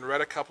volume and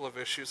read a couple of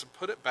issues and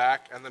put it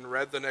back and then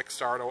read the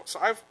next article. So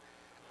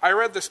I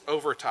read this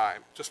over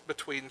time, just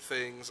between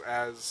things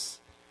as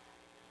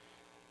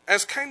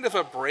kind of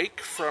a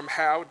break from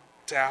how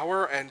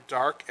dour and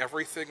dark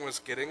everything was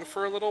getting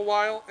for a little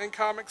while in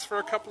comics for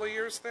a couple of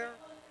years there.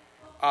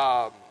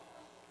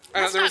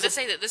 That's not to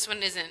say that this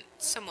one isn't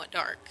somewhat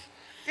dark.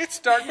 It's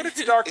dark, but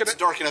it's dark It's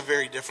dark in a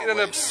very different in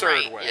way. an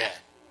absurd Right, way.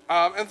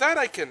 yeah. And that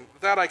I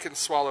can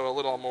swallow a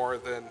little more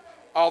than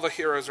all the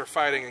heroes are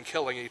fighting and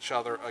killing each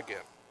other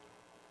again.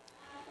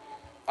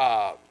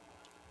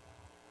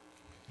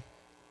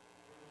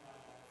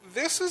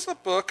 This is a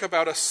book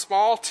about a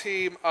small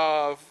team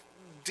of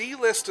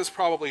D-list is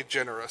probably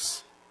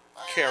generous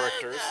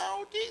characters.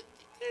 No,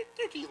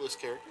 they're D-list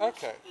characters.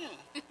 Okay.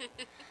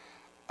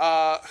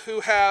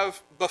 Who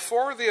have,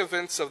 before the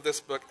events of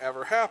this book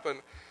ever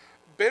happen,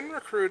 been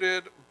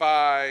recruited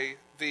by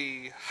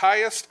the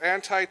highest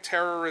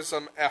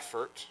anti-terrorism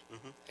effort,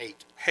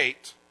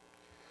 hate,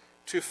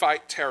 to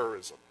fight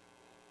terrorism.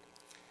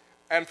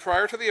 And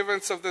prior to the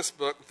events of this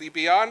book, the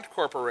Beyond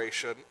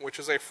Corporation, which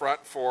is a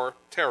front for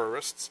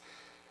terrorists,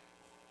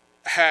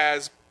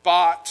 has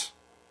bought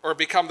or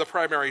become the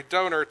primary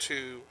donor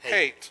to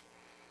hate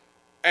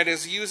and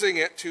is using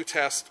it to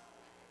test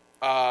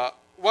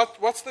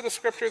what's the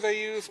descriptor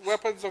they use?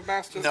 Weapons of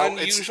mass destruction.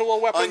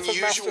 Unusual weapons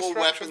of mass destruction.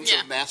 Weapons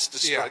of mass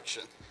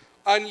destruction.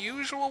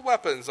 Unusual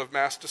weapons of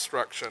mass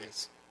destruction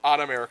on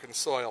American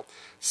soil.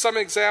 Some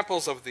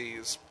examples of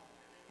these: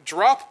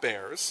 drop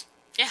bears,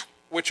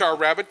 which are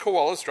rabid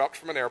koalas dropped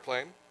from an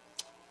airplane.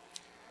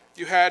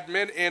 You had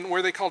men in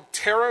were they called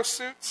ptero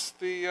suits?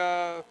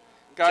 The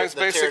guys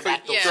basically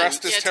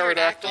dressed as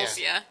pterodactyls.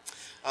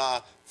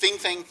 Fing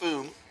Fang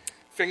Foom.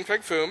 Fing Fang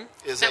Foom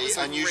is an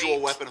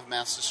unusual weapon of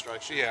mass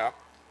destruction. Yeah.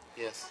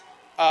 Yes.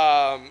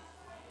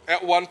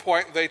 At one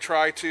point, they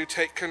try to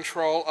take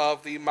control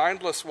of the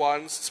mindless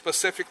ones,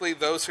 specifically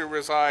those who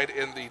reside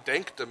in the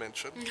dank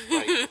dimension.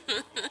 Right.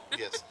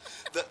 Yes.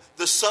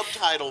 The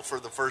subtitle for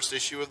the first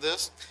issue of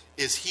this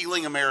is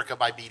Healing America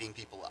by Beating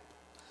People Up.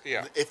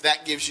 Yeah. If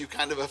that gives you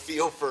kind of a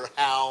feel for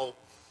how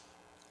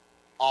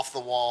off the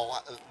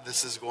wall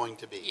this is going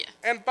to be. Yeah.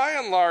 And by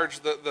and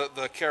large,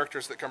 the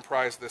characters that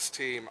comprise this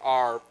team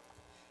are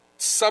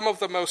some of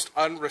the most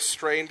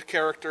unrestrained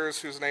characters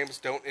whose names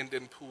don't end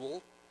in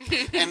pool.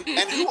 And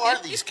who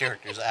are these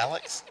characters,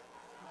 Alex?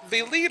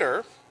 The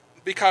leader,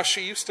 because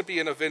she used to be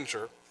an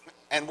Avenger,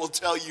 and will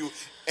tell you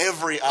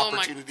every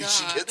opportunity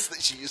she gets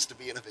that she used to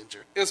be an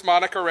Avenger, is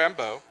Monica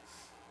Rambeau.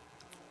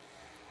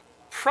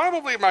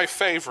 Probably my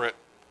favorite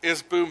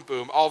is Boom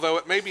Boom, although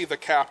it may be the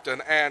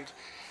captain. And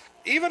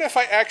even if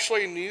I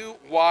actually knew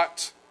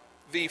what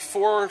the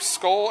 4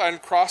 skull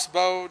and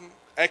crossbone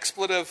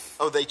expletive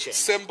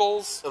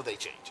symbols they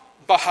change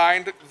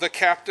behind the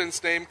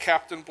captain's name,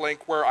 Captain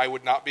Blank, where I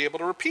would not be able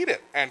to repeat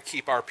it and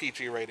keep our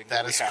PG rating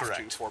that we is have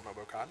correct. to for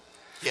Momocon.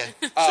 Yeah.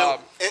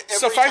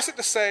 Suffice it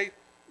to say,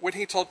 when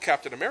he told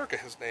Captain America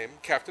his name,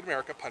 Captain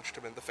America punched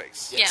him in the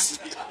face. Yes.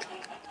 Yeah.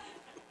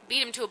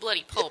 Beat him to a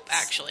bloody pulp,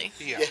 actually.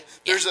 Yeah.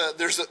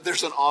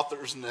 There's an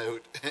author's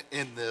note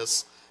in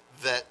this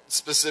that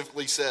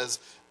specifically says,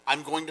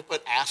 I'm going to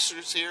put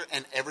asterisks here,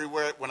 and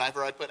everywhere,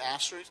 whenever I put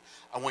asterisks,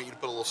 I want you to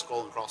put a little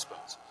skull and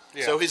crossbones.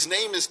 Yeah. So his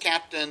name is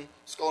Captain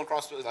Skull and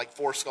Crossbones, like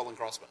 4 skull and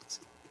crossbones.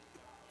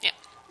 Yeah.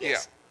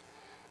 Yes.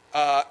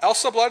 Yeah.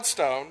 Elsa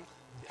Bloodstone.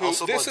 Who,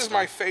 Elsa this is Bloodstone.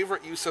 my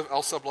favorite use of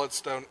Elsa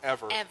Bloodstone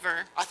ever.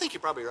 Ever. I think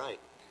you're probably right.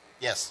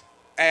 Yes.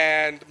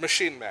 And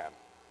Machine Man,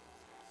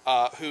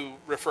 who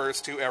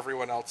refers to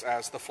everyone else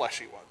as the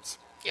fleshy ones.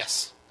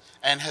 Yes.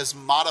 And has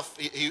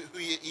modified.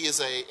 He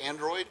is a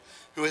android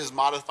who has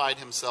modified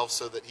himself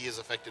so that he is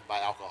affected by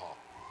alcohol.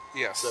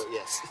 Yes. So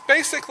yes.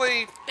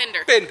 Basically,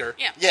 Bender.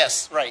 Yeah.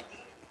 Yes. Right.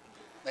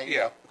 There you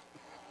Yeah.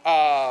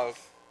 go.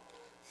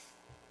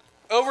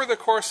 Over the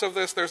course of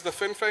this, there's the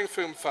Fin Fang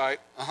Foom fight.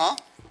 Uh-huh.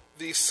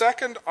 The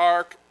second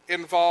arc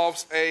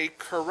involves a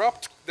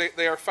corrupt.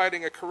 They are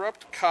fighting a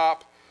corrupt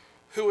cop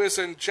who is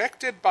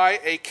injected by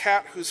a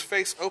cat whose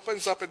face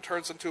opens up and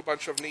turns into a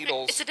bunch of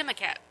needles It's a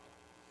Democrat.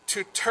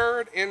 to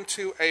turn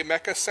into a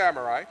mecha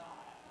samurai,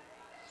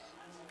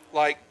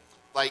 like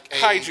Like a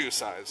kaiju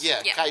size.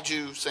 Yeah, Yeah.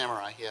 kaiju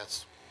samurai.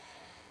 Yes.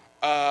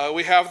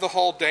 We have the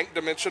whole Dank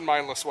Dimension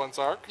Mindless Ones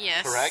arc.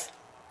 Yes. Correct.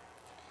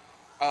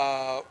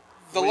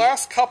 The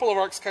last couple of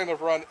arcs kind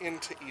of run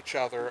into each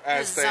other The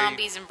as they.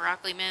 zombies and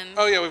broccoli men.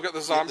 Oh yeah, we've got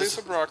the zombies This-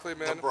 and broccoli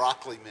men. The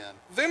broccoli men.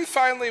 Then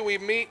finally we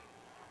meet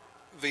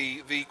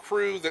the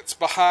crew that's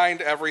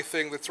behind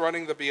everything, that's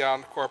running the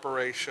Beyond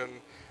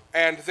Corporation,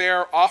 and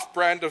they're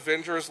off-brand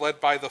Avengers led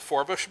by the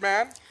Forbush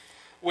Man,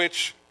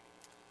 which,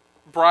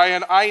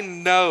 Brian, I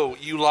know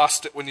you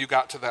lost it when you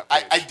got to that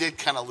page. I did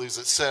kind of lose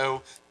it.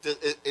 So,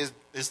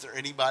 is there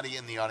anybody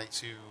in the audience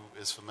who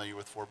is familiar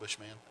with Forbush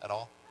Man at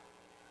all?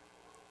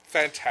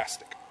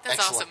 Fantastic. That's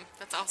Excellent. awesome.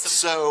 That's awesome.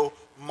 So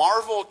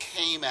Marvel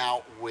came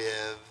out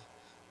with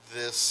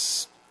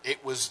this.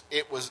 It was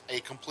a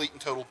complete and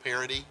total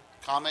parody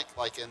comic,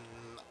 like in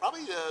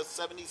probably the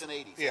 70s and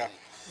 80s. I Yeah. think.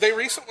 They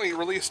recently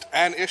released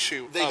an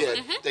issue They of did.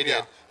 it. They did.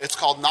 Yeah. It's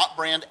called Not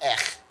Brand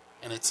Ech,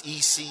 and it's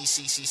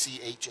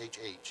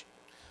ECCCCHHH.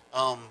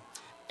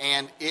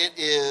 And it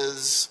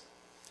is.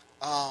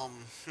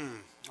 I'm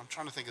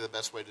trying to think of the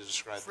best way to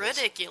describe this.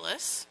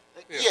 Ridiculous.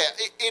 Yeah,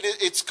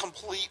 it's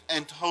complete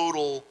and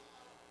total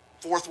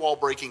fourth wall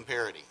breaking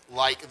parody.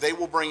 Like, they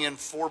will bring in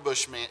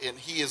Forbush Man, and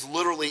he is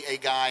literally a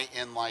guy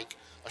in, like,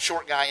 a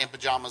short guy in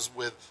pajamas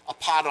with a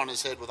pot on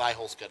his head with eye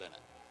holes cut in it.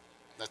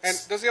 And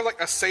That's, does he have like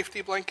a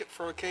safety blanket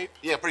for a cape?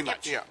 yeah, pretty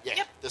much. Yeah.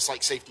 Yep. This,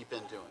 like, safety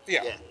pin to him.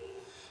 Yeah.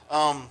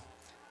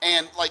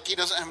 And, like, he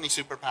doesn't have any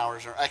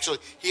superpowers. Or actually,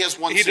 he has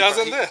one. He does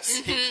in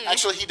this.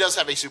 Actually, he does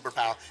have a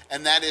superpower,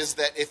 and that is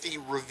that if he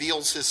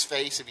reveals his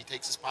face, if he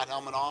takes his pot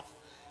helmet off,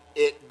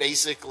 it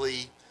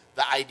basically,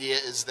 the idea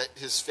is that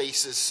his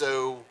face is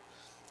so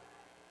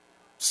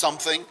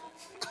something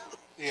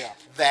Yeah.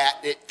 that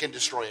it can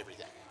destroy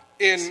everything.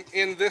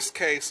 In this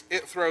case,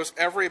 it throws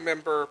every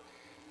member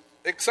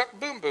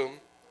except Boom Boom,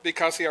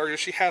 because he argues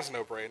she has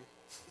no brain,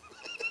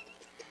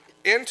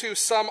 into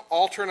some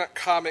alternate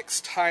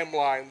comics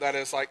timeline that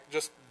is like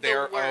just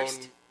their the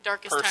worst, own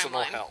darkest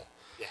personal timeline. hell.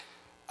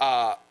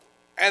 Yeah.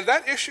 And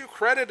that issue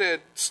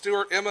credited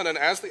Stuart Immonen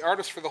as the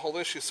artist for the whole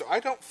issue, so I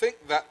don't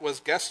think that was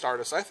guest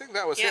artist. I think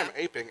that was him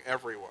Yeah. aping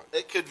everyone.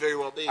 It could very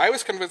well be. I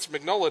was convinced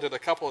Mignola did a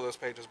couple of those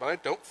pages, but I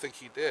don't think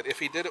he did. If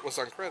he did, it was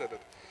uncredited.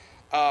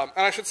 And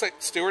I should say,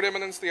 Stuart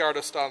Immonen's the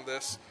artist on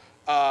this.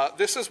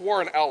 This is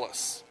Warren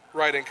Ellis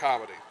writing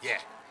comedy. Yeah.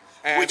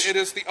 And Which- it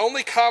is the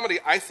only comedy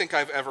I think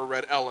I've ever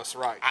read Ellis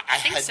write. I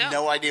think had so.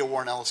 no idea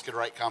Warren Ellis could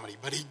write comedy,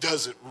 but he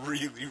does it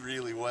really,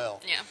 really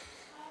well. Yeah.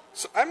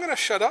 So I'm going to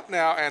shut up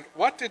now, and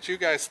what did you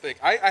guys think?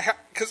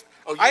 Because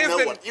Oh, you I have know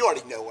been, what? You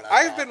already know what I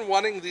I've thought. been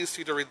wanting these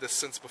two to read this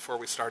since before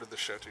we started the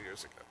show 2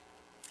 years ago.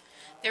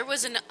 There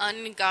was an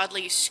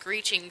ungodly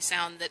screeching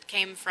sound that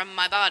came from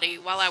my body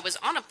while I was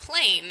on a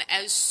plane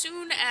as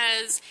soon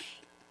as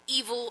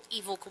evil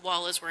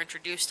koalas were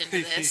introduced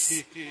into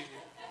this.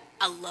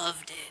 I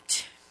loved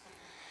it.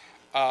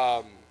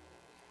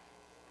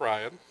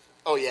 Ryan?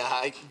 Oh yeah,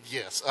 I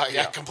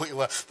Yeah. completely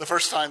love. The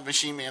first time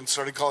Machine Man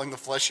started calling the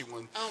fleshy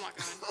one, Oh my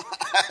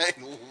god. I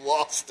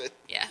lost it.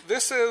 Yeah.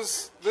 This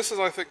is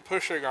I think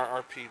pushing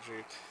our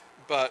RPG,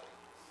 but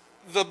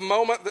the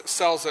moment that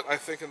sells it, I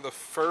think, in the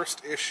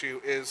first issue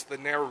is the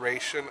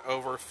narration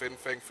over Fin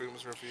Fang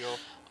Foom's reveal,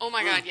 Oh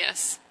my god,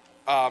 yes.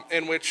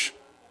 in which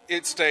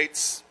it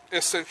states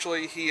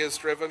essentially he is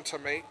driven to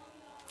mate,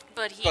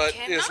 But he but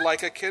cannot. is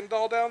like a Ken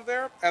doll down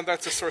there, and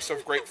that's a source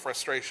of great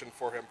frustration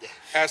for him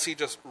as he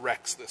just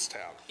wrecks this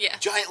town. Yeah.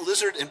 Giant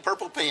lizard in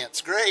purple pants,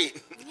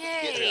 great. Yay.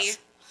 Yes.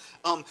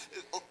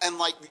 And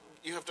like,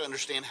 you have to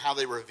understand how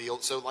they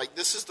revealed. So like,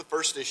 this is the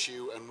first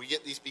issue, and we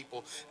get these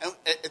people, and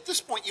at this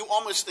point, you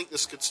almost think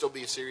this could still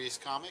be a serious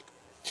comic.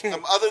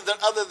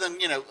 Other than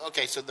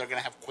okay, so they're going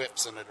to have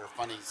quips in it or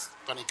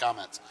funny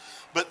comments,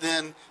 but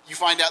then you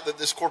find out that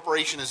this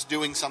corporation is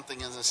doing something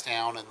in this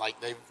town, and like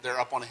they're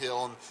up on a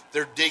hill and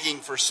they're digging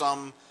for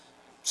some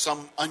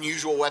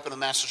unusual weapon of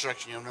mass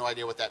destruction. You have no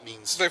idea what that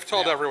means. They've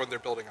told now. everyone they're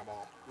building a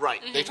mall.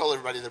 Right. They told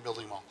everybody they're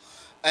building them all.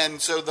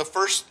 And so the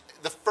first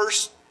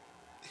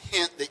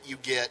hint that you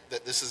get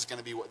that this is going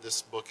to be what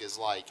this book is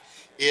like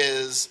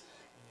is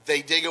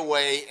they dig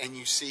away and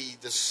you see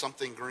this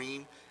something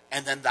green,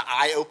 and then the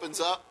eye opens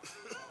up,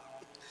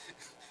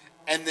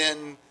 and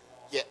then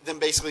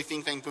basically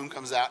Fing Fang Boom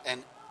comes out,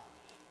 and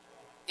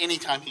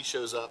anytime he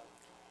shows up,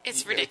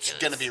 It's ridiculous. It's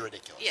going to be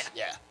ridiculous.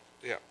 Yeah.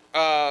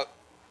 Yeah.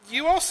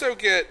 You also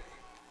get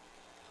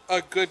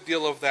a good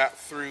deal of that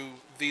through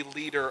the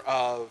leader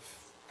of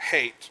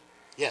Hate,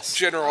 Yes.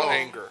 General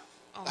Anger.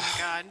 Oh my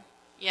god.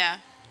 Yeah.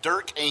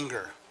 Dirk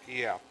Anger.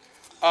 Yeah.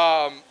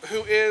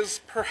 Who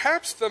is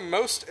perhaps the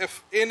most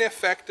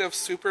ineffective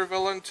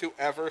supervillain to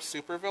ever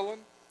supervillain.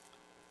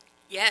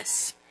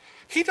 Yes.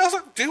 He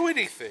doesn't do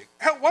anything.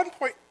 At one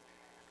point,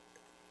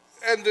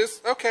 and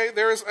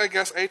there is, I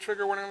guess, a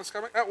trigger warning on this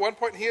coming. At one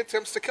point, he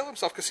attempts to kill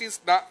himself because he's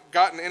not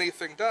gotten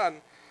anything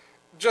done,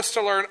 just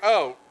to learn,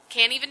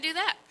 Can't even do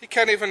that. he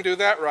can't even do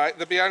that right.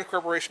 The Beyond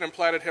Corporation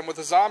implanted him with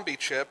a zombie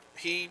chip.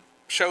 He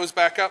shows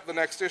back up the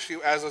next issue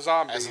as a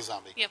zombie.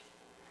 Yep.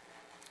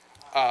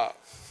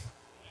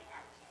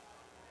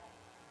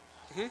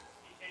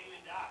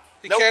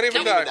 He Nope, can't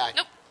even die.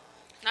 Nope.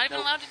 Not even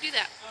allowed to do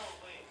that. Oh,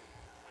 wait.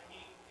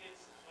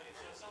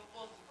 So someone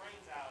pulls his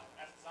brains out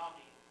as a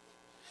zombie.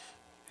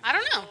 I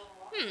don't know.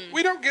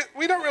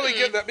 We don't really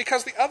get that,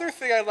 because the other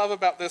thing I love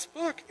about this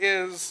book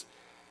is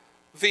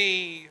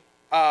the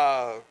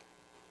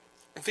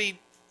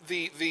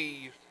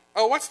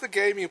what's the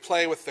game you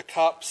play with the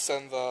cups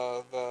and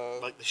the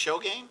Like the show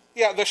game?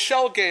 the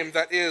shell game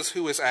that is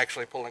who is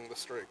actually pulling the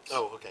strings.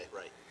 Oh, okay,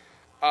 right.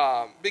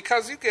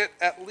 Because you get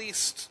at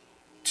least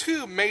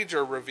 2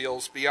 major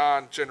reveals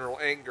beyond General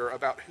Anger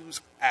about who's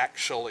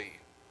actually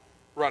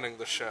running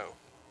the show.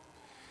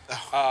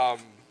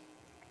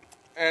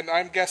 And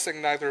I'm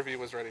guessing neither of you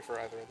was ready for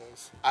either of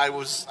those. I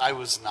was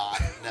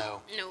not.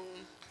 No. No.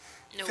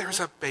 There's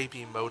a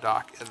baby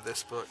MODOK in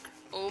this book.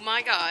 Oh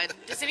my god.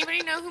 Does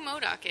anybody know who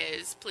MODOK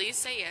is? Please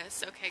say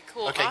yes. Okay,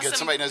 cool. Okay, good. Awesome.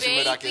 Somebody knows who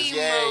MODOK is. Baby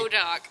Yay.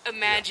 MODOK.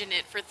 Imagine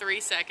it for 3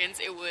 seconds.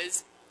 It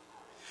was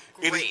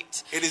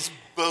great. It is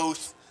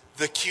both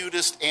the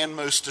cutest and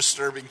most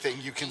disturbing thing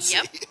you can see.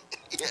 Yep.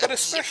 But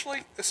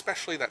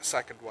especially that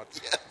second one.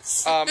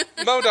 Yes.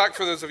 MODOK,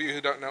 for those of you who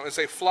don't know, is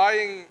a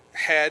flying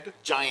head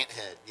Giant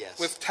head, yes.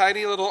 with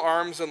tiny little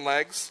arms and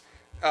legs.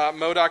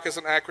 MODOK is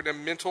an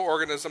acronym, mental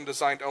organism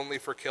designed only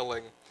for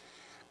killing.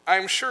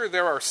 I'm sure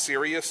there are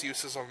serious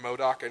uses of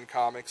MODOK in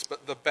comics,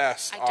 but the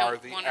best I don't are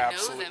the wanna know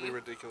absolutely them.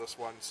 ridiculous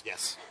ones.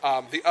 Yes.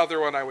 The other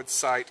one I would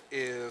cite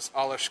is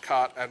Alish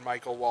Kott and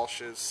Michael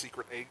Walsh's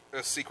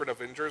Secret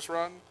Avengers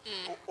run.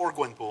 Or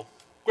Gwenpool.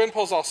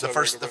 Gwenpool's also The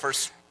very first good.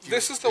 few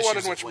This is the one in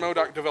issues of which Gwenpool.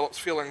 MODOK develops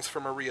feelings for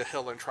Maria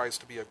Hill and tries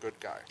to be a good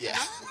guy. Yeah.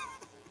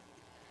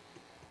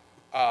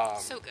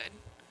 So good.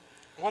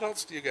 What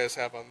else do you guys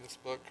have on this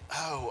book?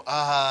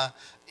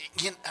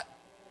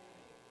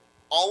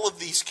 All of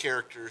these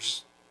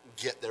characters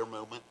get their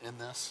moment in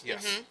this.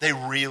 Yes. Mm-hmm. They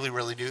really,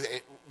 really do.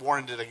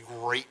 Warren did a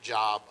great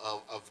job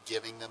of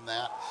giving them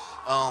that.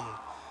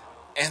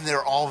 And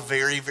they're all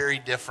very, very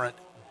different,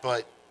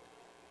 but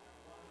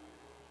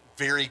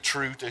very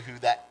true to who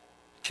that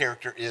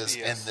character is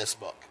Yes. in this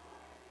book.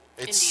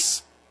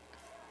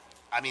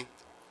 I mean,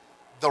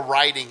 the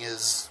writing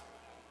is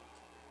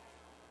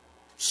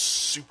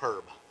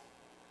superb.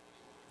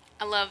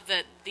 I love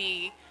that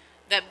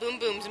that Boom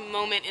Boom's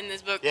moment in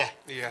this book. Yeah.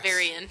 Yes.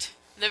 Very end.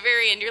 The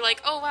very end. You're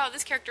like, oh wow,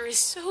 this character is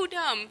so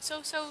dumb,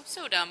 so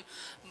dumb,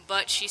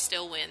 but she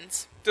still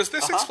wins. Does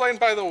this explain,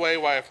 by the way,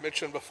 why I've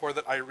mentioned before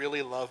that I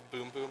really love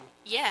Boom Boom?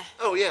 Yeah.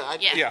 Oh, yeah.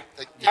 Yeah.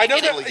 I I know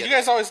totally that get you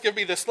guys always give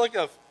me this look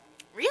of,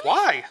 Really?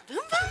 why? Boom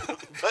Boom?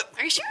 But,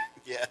 Are you sure?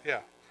 yeah. Yeah.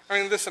 I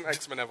mean, this and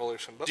X-Men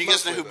Evolution. But Do you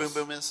guys know mostly who this.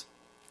 Boom Boom is?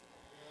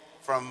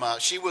 From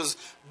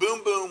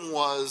Boom Boom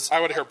was. I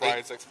would hear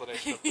Brian's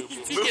explanation of Boom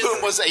Boom. Boom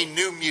Boom was a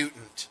New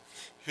Mutant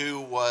who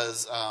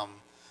was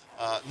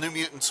New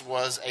Mutants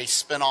was a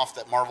spinoff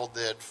that Marvel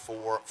did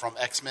from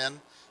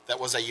X-Men that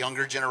was a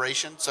younger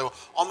generation. So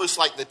almost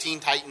like the Teen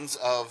Titans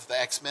of the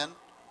X-Men,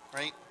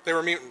 right? They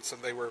were mutants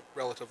and they were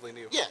relatively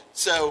new. Yeah.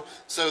 So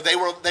they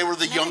were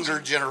the younger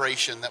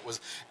generation that was,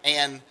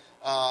 and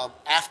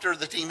after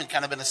the team had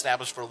kind of been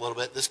established for a little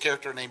bit, this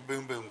character named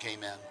Boom Boom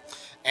came in,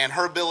 and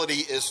her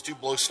ability is to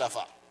blow stuff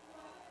up.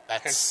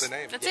 Hence the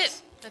name. That's Yes.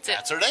 it. That's it.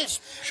 That's her name.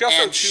 She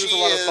also And chews she a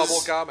lot of is-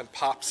 bubble gum and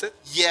pops it.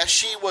 Yeah,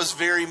 she was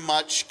very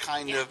much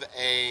kind of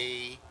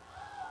a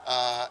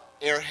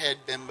airhead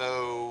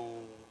bimbo,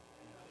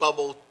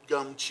 bubble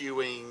gum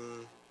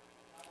chewing.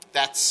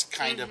 That's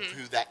kind of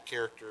who that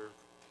character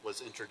was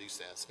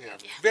introduced as. Yeah.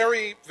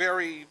 Very,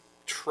 very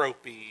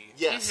tropey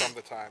Yes. from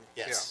the time.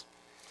 Yes.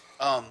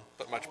 Yeah.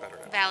 But much better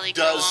now. Valley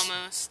Girl Does-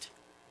 almost.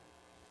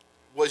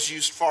 Was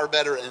used far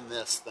better in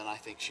this than I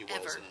think she was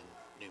Ever. in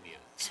New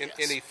Mutants. In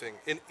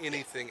Yes.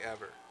 anything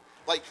ever.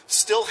 Like,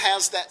 still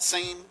has that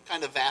same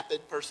kind of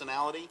vapid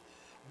personality,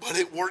 but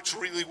it works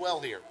really well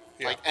here.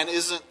 Yeah. Like, and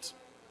isn't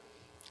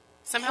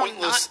Somehow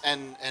pointless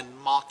not. and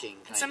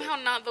mocking. Kind Somehow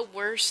of. not the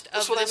worst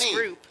That's of what this I mean.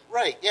 group.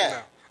 Right? Yeah.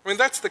 No. I mean,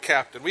 that's the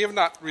captain. We have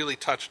not really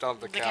touched on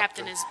the The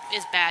captain is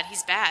bad.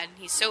 He's bad.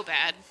 He's so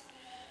bad.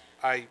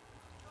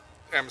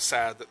 am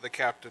sad that the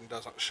captain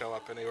doesn't show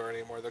up anywhere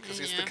anymore, though, because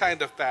he's the Yeah.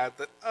 kind of bad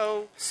that,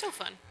 So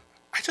fun.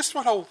 I just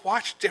want to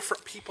watch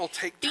different people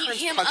take Beat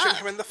turns him punching up.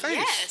 him in the face.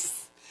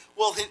 Yes.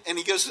 Well, and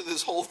he goes through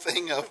this whole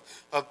thing of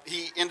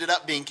he ended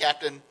up being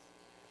captain,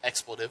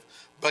 expletive,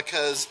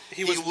 because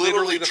He was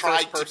literally the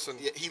tried first person.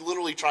 He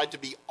literally tried to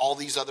be all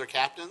these other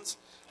captains,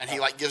 and he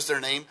like gives their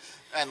name,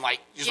 and like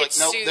he's like, Gets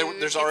nope, sued, there's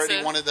gets already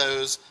a- one of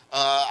those.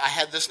 I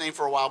had this name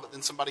for a while, but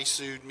then somebody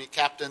sued me,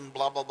 Captain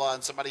blah blah blah,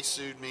 and somebody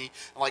sued me,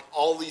 and like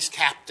all these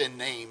captain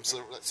names.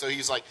 So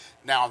he's like,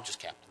 now I'm just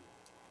captain.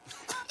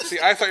 See,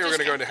 I thought you were going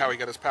to go into how he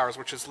got his powers,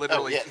 which is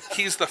literally, yeah.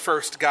 he's the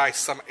first guy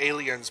some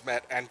aliens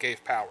met and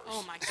gave powers.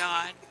 Oh my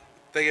god.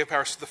 They gave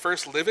powers to the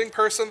first living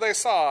person they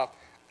saw,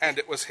 and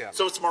it was him.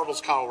 So it's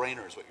Marvel's Kyle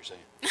Rayner, is what you're saying.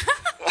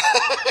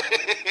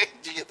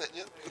 Did you get that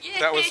yet? Yay.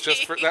 That was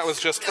just for Jen. It was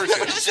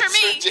for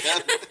me.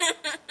 Jen.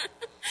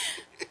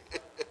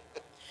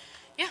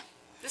 Yeah.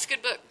 This is a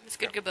good book. It's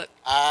a good book.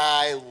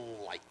 I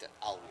liked it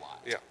a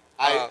lot. Yeah.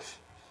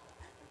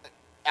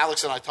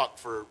 Alex and I talked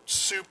for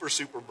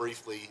super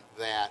briefly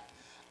that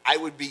I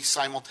would be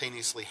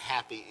simultaneously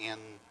happy and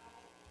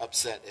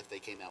upset if they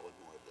came out with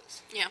more of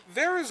this. Yeah.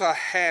 There is a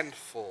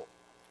handful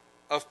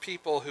of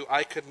people who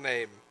I could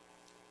name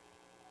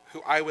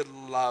who I would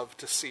love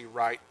to see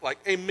write, like,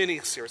 a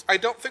mini-series. I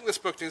don't think this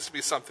book needs to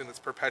be something that's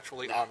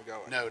perpetually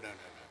ongoing. No.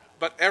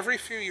 But every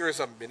few years,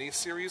 a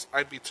mini-series,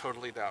 I'd be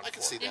totally down for. I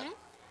can see that.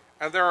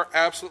 And there are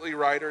absolutely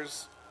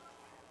writers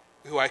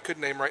who I could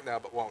name right now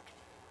but won't,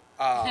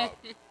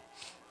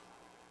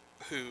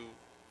 who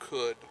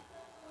could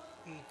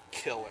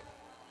kill it.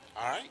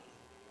 All right.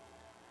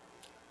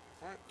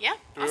 Yeah.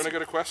 Do we want to go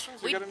to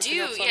questions? We got anything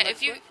do. else on Yeah. next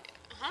If you. week?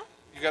 Huh?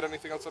 You got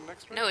anything else on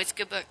next week? No, it's a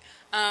good book.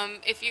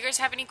 If you guys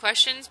have any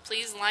questions,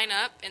 please line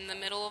up in the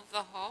middle of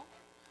the hall.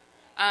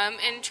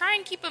 And try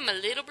and keep them a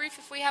little brief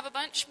if we have a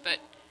bunch, but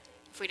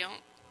if we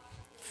don't,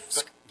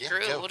 Yeah, screw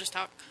it, go. we'll just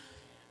talk.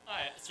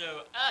 Alright,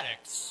 so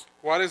Alex,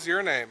 What is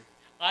your name?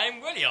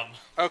 I'm William.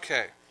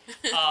 Okay.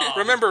 Um,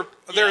 Remember,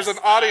 there's yes,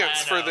 an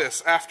audience I for know.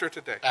 this after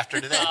today. After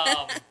today.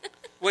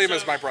 William so-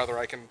 is my brother.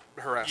 I can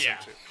harass Yeah.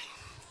 him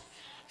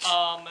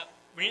too.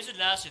 When you said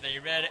last year that you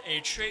read a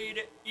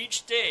trade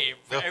each day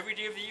for Yep. every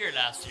day of the year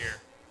last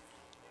year,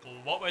 well,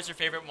 what was your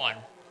favorite one?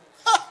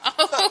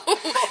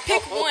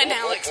 Pick one,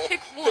 Alex.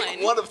 Pick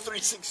one. One of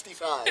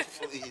 365,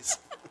 please.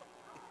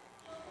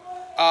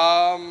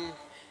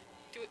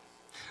 Do it.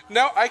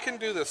 No, I can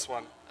do this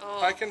one.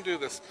 Oh. I can do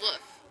this.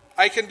 Look.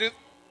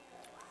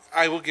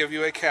 I will give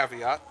you a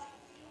caveat.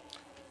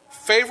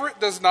 Favorite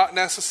does not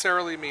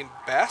necessarily mean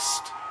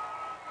best.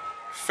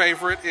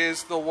 Favorite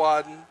is the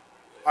one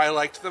I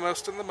liked the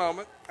most in the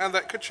moment, and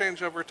that could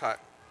change over time.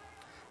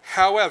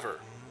 However,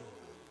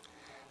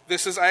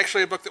 this is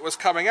actually a book that was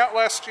coming out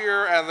last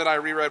year, and then I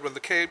reread when the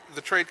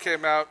trade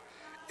came out.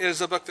 It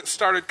is a book that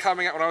started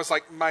coming out when I was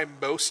like my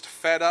most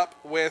fed up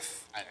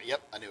with.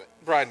 Yep, I knew it.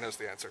 Brian knows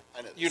the answer.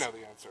 I know this. You know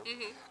the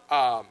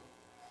answer.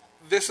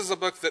 This is a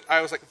book that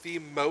I was like the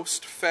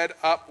most fed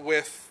up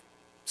with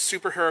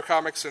superhero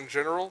comics in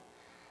general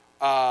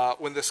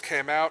when this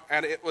came out,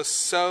 and it was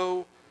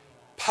so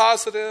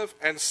positive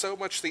and so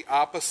much the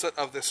opposite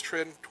of this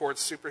trend towards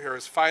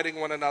superheroes fighting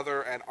one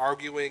another and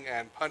arguing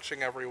and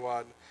punching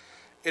everyone.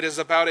 It is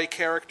about a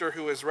character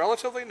who is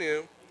relatively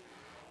new,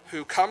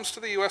 who comes to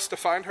the U.S. to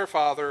find her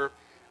father,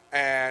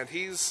 and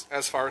he's,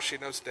 as far as she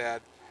knows,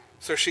 dead.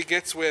 So she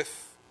gets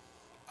with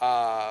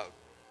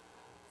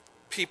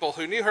people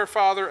who knew her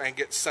father and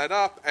gets set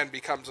up and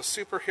becomes a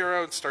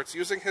superhero and starts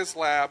using his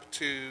lab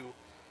to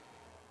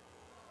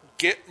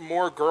get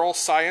more girl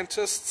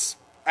scientists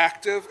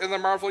active in the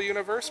Marvel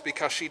Universe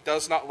because she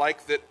does not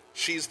like that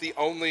she's the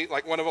only,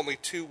 like one of only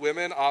 2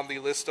 women on the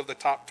list of the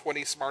top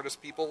 20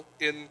 smartest people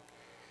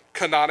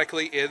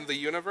canonically in the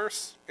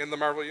universe, in the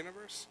Marvel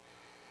Universe.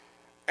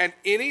 And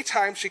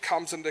anytime she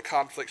comes into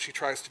conflict, she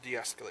tries to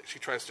de-escalate. She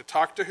tries to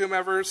talk to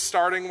whomever's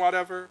starting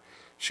whatever.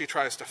 She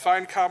tries to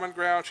find common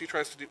ground. She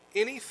tries to do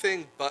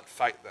anything but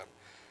fight them.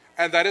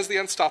 And that is the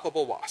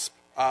Unstoppable Wasp.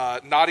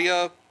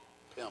 Nadia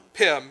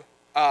Pym,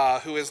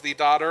 who is the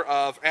daughter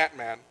of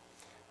Ant-Man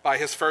by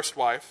his first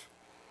wife.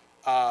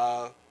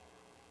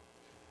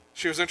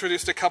 She was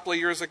introduced a couple of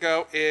years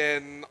ago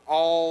in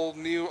all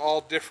new,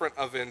 all different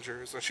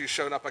Avengers, and she's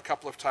shown up a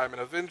couple of times in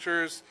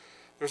Avengers.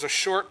 There's a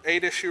short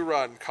 8-issue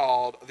run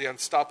called The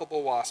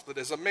Unstoppable Wasp that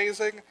is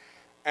amazing,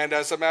 and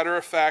as a matter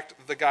of fact,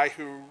 the guy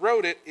who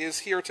wrote it is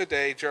here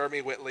today,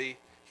 Jeremy Whitley.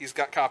 He's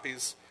got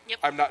copies. Yep.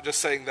 I'm not just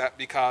saying that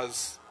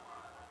because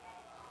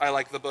I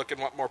like the book and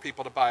want more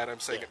people to buy it. I'm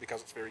saying it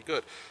because it's very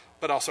good.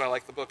 But also I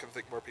like the book and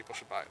think more people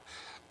should buy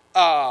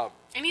it.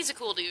 And he's a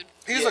cool dude.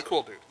 He's a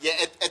cool dude. Yeah,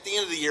 at the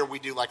end of the year, we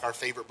do like our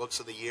favorite books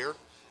of the year,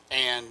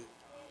 and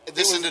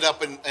this ended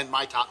up in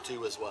my top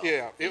 2 as well.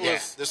 Yeah, it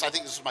was. I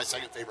think this was my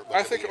second favorite book.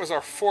 I of think the it year. was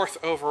our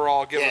 4th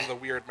overall, given Yeah. the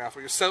weird math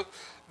we used. So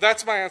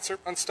that's my answer.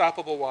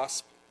 Unstoppable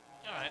Wasp.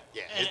 Alright.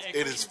 Yeah, And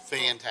it is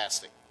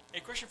fantastic. A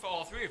question for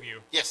all 3 of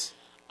you. Yes.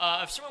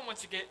 If someone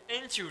wants to get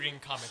into reading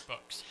comic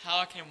books,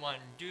 how can one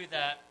do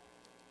that,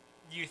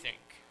 you think?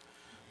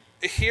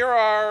 Here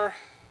are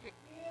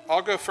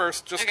I'll go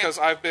first just Okay. because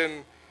I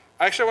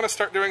actually want to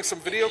start doing some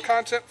video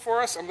content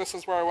for us, and this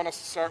is where I want us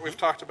to start. We've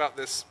talked about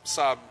this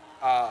some.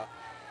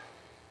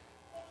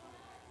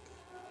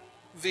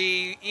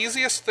 The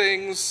easiest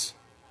things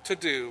to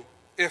do,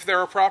 if there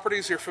are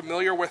properties you're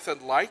familiar with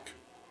and like,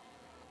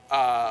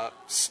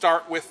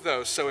 start with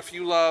those. So if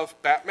you love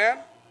Batman,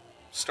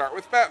 start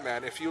with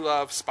Batman. If you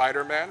love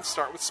Spider-Man,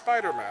 start with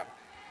Spider-Man.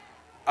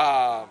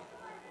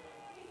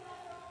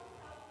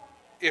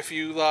 If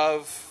you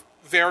love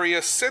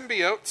various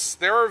symbiotes,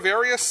 there are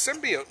various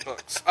symbiote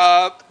books.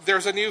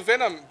 There's a new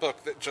Venom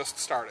book that just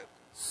started.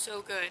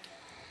 So good.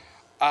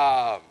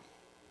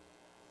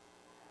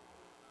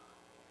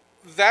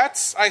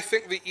 That's, I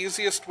think, the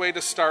easiest way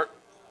to start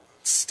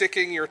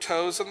sticking your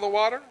toes in the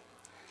water.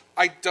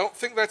 I don't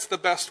think that's the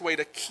best way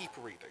to keep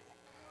reading.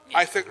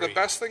 I think the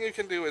best thing you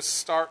can do is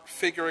start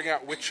figuring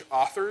out which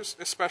authors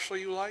especially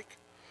you like.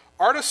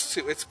 Artists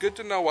too. It's good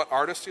to know what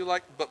artists you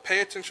like, but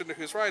pay attention to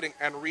who's writing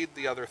and read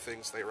the other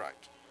things they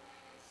write.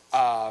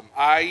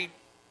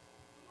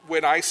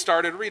 When I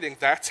started reading,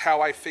 that's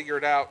how I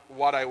figured out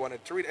what I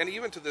wanted to read. And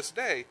even to this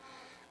day,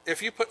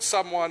 if you put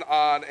someone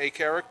on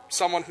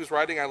someone whose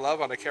writing I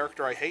love on a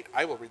character I hate,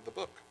 I will read the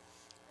book.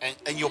 And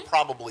you'll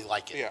probably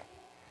like it.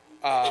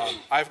 Yeah.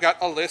 I've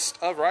got a list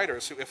of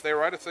writers who, if they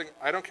write a thing,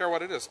 I don't care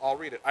what it is, I'll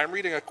read it. I'm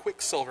reading a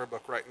Quicksilver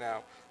book right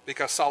now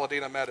because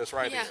Saladin Ahmed is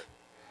writing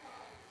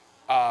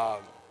Yeah.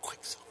 it.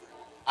 Quicksilver.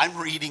 I'm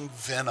reading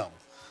Venom.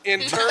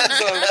 In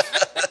terms of,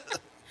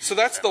 so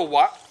that's the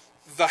what.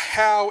 The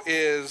how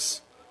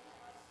is,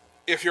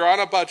 if you're on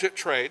a budget,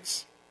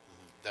 trades.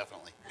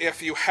 Definitely.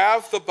 If you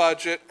have the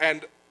budget,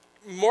 and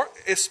more,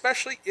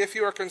 especially if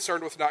you are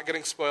concerned with not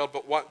getting spoiled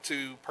but want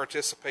to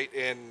participate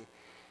in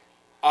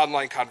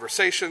online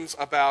conversations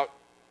about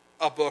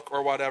a book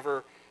or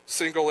whatever,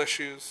 single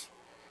issues.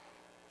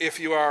 If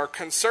you are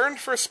concerned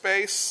for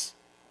space,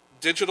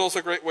 digital's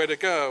a great way to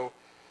go.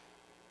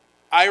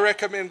 I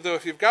recommend, though,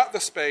 if you've got the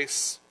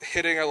space,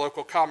 hitting a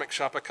local comic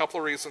shop. A couple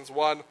of reasons.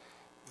 One,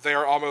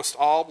 they're almost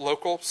all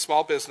local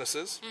small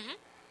businesses.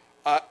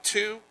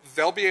 Two,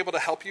 they'll be able to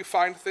help you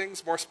find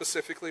things more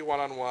specifically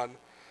one-on-one.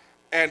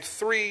 And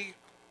three,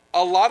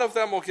 a lot of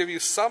them will give you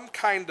some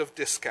kind of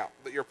discount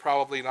that you're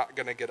probably not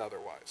going to get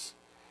otherwise.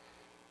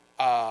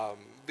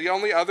 The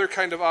only other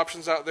kind of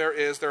options out there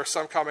is there are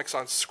some comics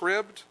on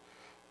Scribd.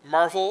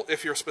 Marvel,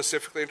 if you're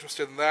specifically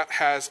interested in that,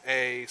 has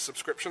a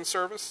subscription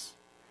service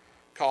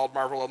called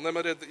Marvel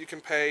Unlimited that you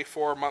can pay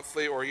for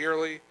monthly or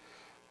yearly.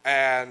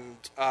 And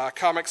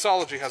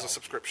Comixology has a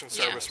subscription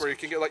service where you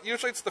can get, like,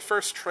 usually it's the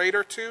first trade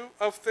or two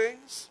of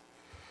things,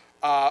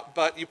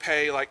 but you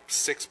pay like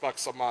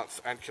 $6 a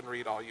month and can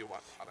read all you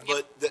want on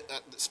it. But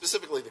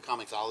specifically the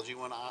Comixology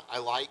one I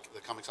like,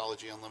 the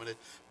Comixology Unlimited,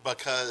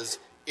 because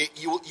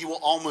you will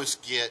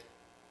almost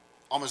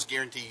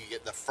guarantee you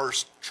get the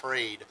first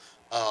trade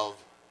of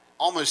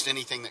almost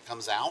anything that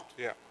comes out.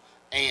 Yeah.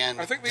 And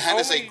I think that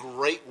is a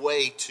great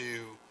way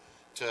to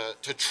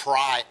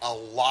try a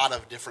lot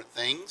of different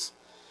things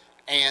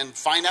and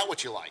find out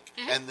what you like.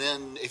 And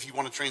then if you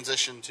want to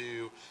transition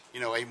to,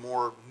 a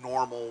more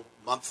normal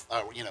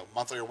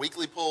monthly or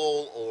weekly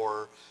pull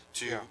or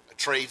to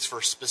trades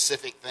for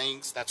specific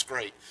things, that's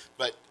great.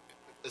 But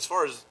as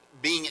far as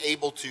being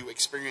able to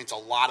experience a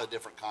lot of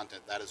different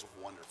content, that is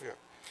wonderful.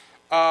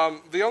 Yeah.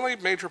 The only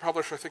major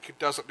publisher I think who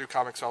doesn't do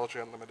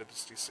Comixology Unlimited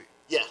is DC.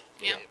 Yeah.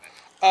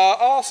 I'll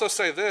also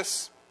say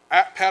this,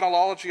 at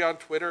Panelology on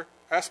Twitter,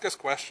 ask us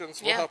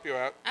questions. We'll help you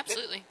out.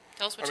 Absolutely.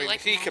 Tell us what I you mean,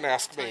 like. he and can we'll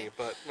ask tell me, you.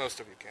 but most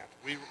of you can't.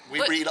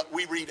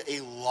 We read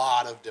a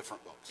lot of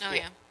different books. Oh,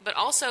 yeah. But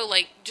also,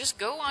 just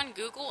go on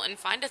Google and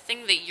find a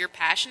thing that you're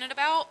passionate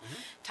about,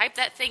 type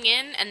that thing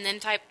in, and then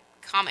type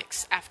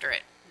comics after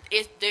it.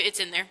 It's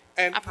in there.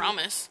 And I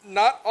promise.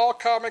 Not all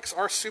comics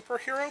are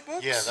superhero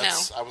books. Yeah,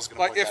 I was going to point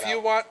Like, if that you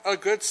out. want a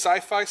good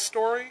sci-fi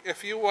story,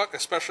 if you want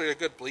especially a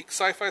good bleak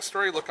sci-fi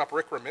story, look up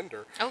Rick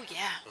Remender. Oh,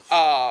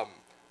 yeah.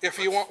 If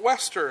you want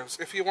westerns,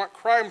 if you want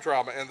crime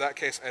drama, in that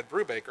case, Ed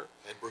Brubaker.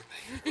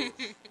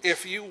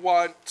 If you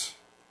want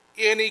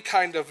any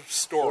kind of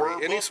story,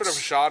 Horror any books? sort of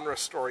genre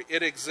story,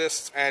 it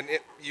exists, and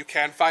you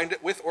can find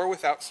it with or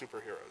without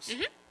superheroes. All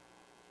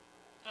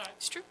right.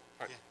 It's true.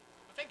 Well,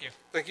 thank you.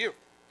 Thank you.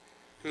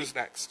 Who's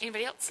next?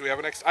 Anybody else? Do we have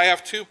a next? I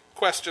have two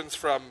questions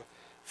from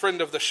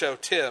friend of the show,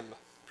 Tim,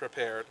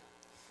 prepared.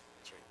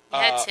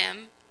 Yeah,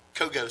 Tim.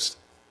 Co-Ghost.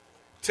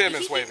 Tim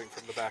is waving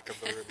from the back of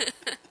the room.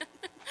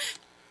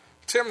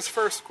 Tim's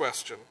first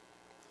question.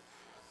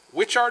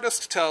 Which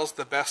artist tells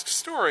the best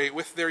story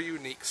with their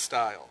unique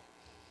style?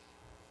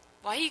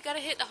 Why you gotta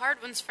hit the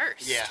hard ones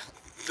first? Yeah.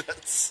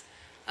 That's...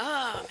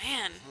 Oh,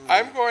 man.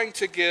 I'm going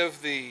to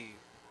give the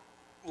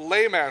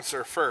lame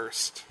answer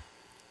first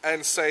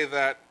and say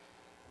that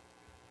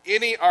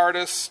any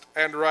artist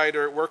and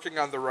writer working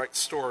on the right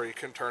story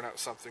can turn out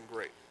something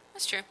great.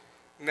 That's true.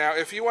 Now,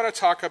 if you want to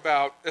talk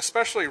about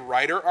especially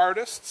writer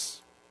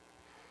artists,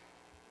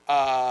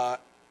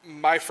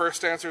 my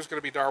first answer is going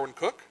to be Darwin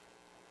Cook,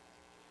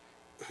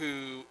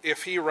 who,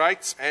 if he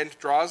writes and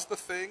draws the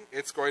thing,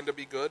 it's going to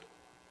be good.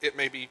 It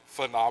may be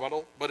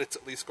phenomenal, but it's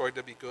at least going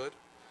to be good.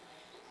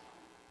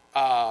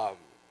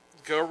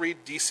 Go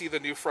read DC The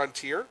New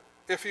Frontier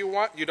if you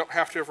want. You don't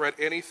have to have read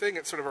anything.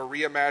 It's sort of a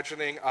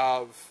reimagining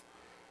of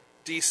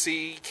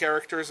DC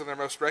characters in their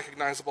most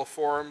recognizable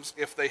forms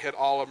if they had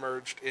all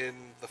emerged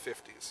in the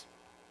 50s.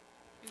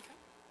 Okay.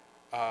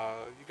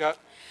 You got...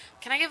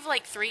 Can I give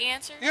like 3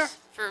 answers? Yeah.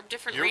 For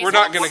different We're reasons?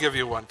 not going to give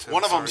you one, Tim.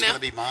 One of them's No. going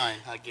to be mine.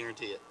 I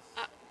guarantee it.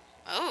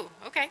 Oh,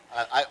 okay.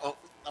 I won't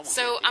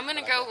So guarantee I'm it,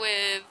 gonna but go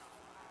with,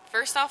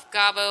 first off,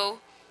 Gabo.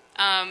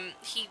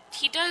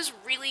 He does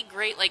really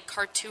great like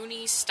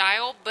cartoony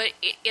style, but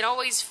it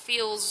always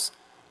feels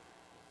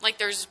like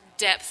there's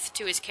depth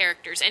to his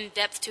characters and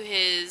depth to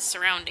his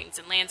surroundings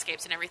and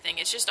landscapes and everything.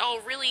 It's just all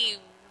really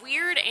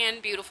weird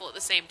and beautiful at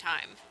the same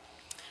time.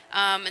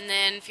 And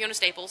then Fiona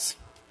Staples,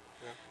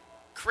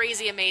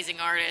 crazy amazing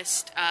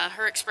artist.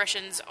 Her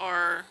expressions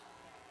are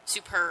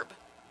superb.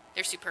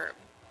 They're superb.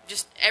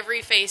 Just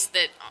every face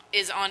that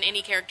is on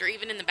any character,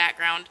 even in the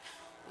background,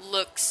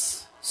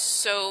 looks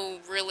so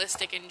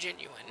realistic and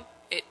genuine.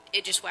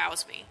 It just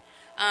wows me.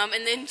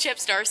 And then Chip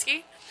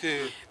Zdarsky,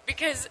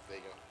 because there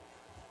you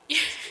go.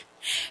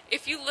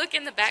 if you look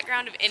in the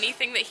background of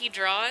anything that he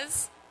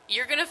draws,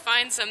 you're going to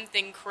find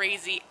something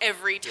crazy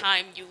every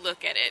time you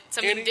look at it.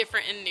 Something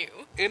different and new.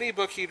 Any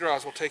book he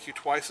draws will take you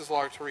twice as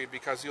long to read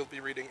because you'll be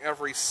reading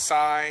every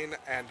sign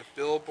and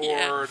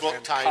billboard Book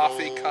and title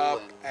coffee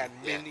cup and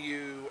yeah.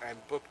 menu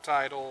and book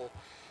title.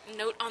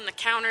 Note on the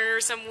counter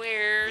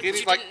somewhere that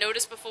you like- didn't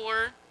notice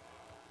before.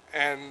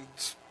 And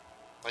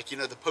Like,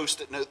 the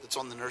Post-it note that's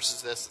on the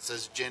nurse's desk that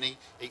says Jenny,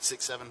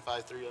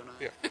 8675309.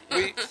 yeah,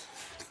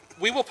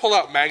 we will pull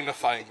out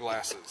magnifying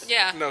glasses.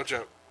 Yeah. No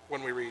joke.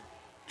 When we read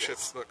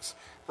Chip's books.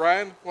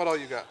 Brian, what all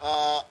you got?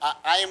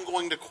 I am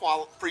going to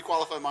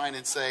pre-qualify mine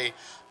and say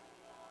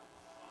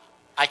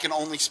I can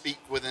only speak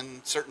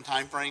within certain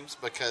time frames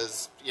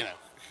because,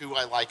 who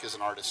I like as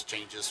an artist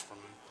changes from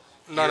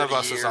None year of to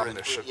us is year and-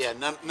 omniscient. Yeah,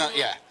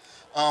 yeah.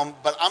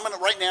 But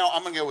right now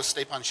I'm going to go with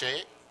Stepan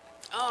Shaik.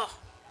 Oh,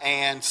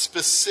 And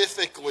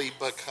specifically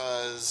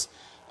because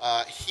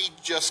he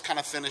just kind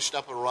of finished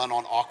up a run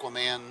on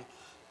Aquaman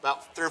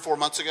about 3 or 4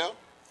 months ago.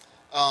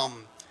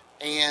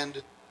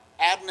 And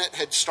Abnett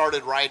had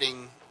started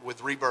writing,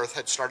 with Rebirth,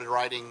 a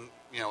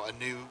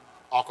new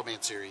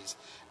Aquaman series.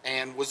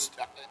 And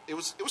it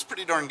was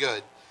pretty darn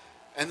good.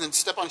 And then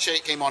Stepan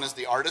Shaik came on as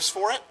the artist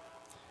for it.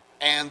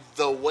 And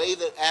the way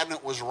that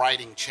Abnett was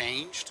writing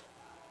changed.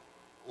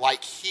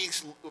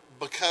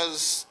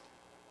 Because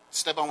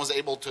Stepan was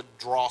able to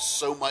draw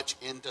so much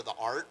into the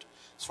art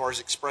as far as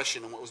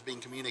expression and what was being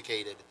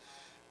communicated.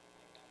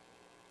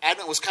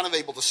 Abnett was kind of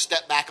able to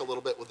step back a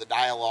little bit with the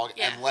dialogue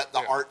and let the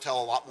art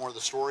tell a lot more of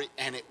the story,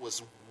 and it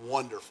was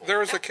wonderful.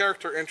 There is a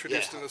character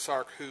introduced Yeah. in this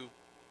arc who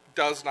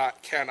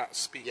cannot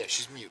speak. Yeah,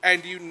 she's mute.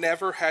 And you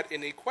never had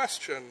any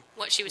question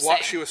what she was what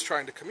saying. she was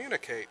trying to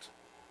communicate.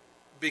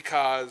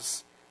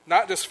 Because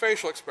not just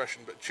facial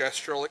expression, but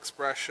gestural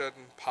expression,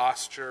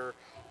 posture,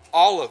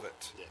 all of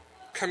it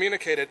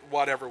communicated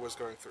whatever was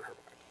going through her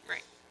mind.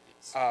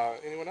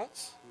 Right. Anyone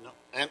else? No.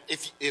 And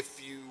if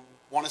you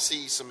want to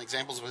see some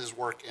examples of his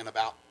work in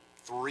about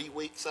 3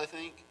 weeks, I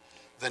think,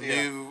 the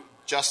new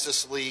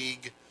Justice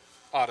League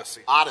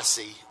Odyssey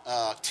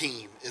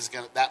team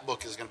that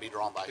book is going to be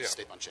drawn by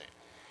Stepan Shaik.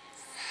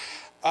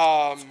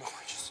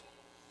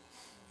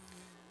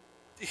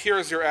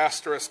 Here's your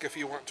asterisk if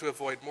you want to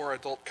avoid more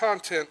adult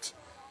content.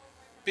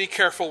 Be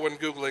careful when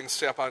Googling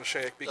Stepan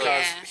Shaik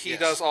because he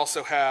does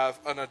also have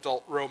an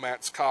adult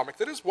romance comic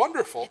that is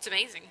wonderful. It's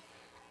amazing.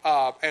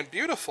 And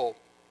beautiful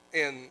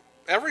in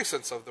every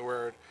sense of the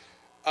word,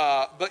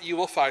 but you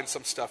will find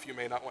some stuff you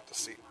may not want to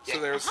see. So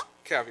there's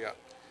caveat.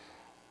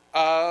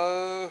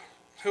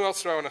 Who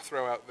else do I want to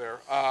throw out there?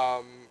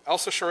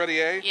 Elsa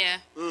Charretier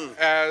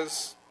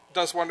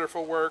does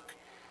wonderful work.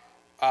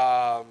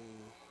 I'm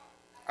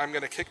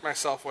going to kick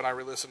myself when I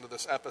re-listen to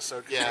this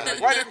episode.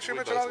 Why didn't you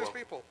mention all these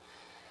people?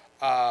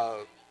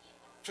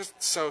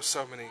 Just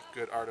so many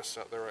good artists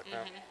out there right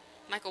now.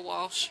 Michael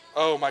Walsh.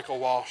 Oh, Michael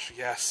Walsh,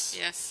 yes.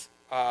 Yes.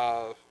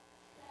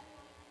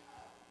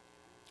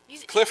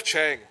 Cliff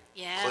Chang.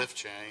 Yeah. Cliff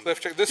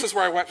Chang. This is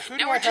where I went. Who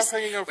do I have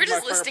hanging over We're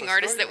just my listing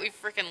fireplace? artists that we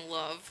freaking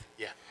love.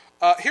 Yeah.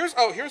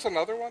 Here's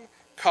another one.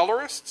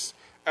 Colorists.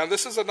 And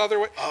this is another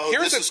way. Oh,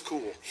 this is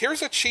cool.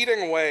 Here's a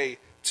cheating way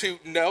to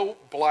know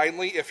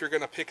blindly if you're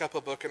going to pick up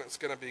a book and it's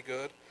going to be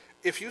good.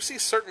 If you see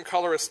certain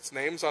colorists'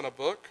 names on a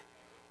book,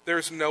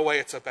 there's no way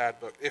it's a bad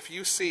book. If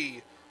you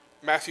see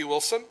Matthew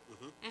Wilson,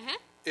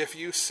 if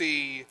you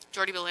see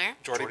Jordi Belair.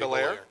 Jordi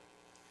Belair,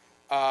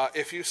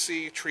 if you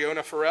see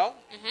Triona Farrell,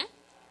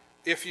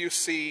 if you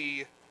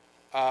see,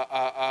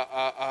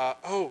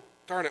 oh,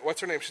 darn it,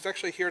 what's her name? She's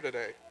actually here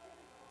today.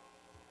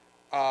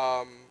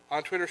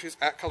 On Twitter, she's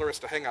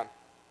 @colorista. Hang on.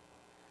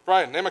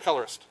 Brian, name a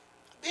colorist.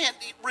 Man,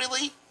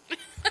 really?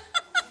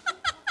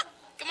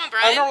 Come on,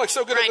 Brian. I'm normally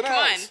so good Brian, at the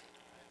come names. on.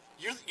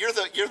 You're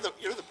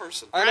the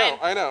person. I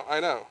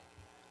Brian. know.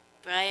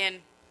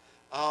 Brian.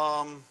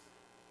 I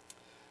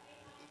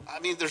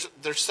mean,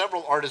 there's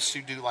several artists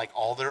who do like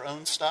all their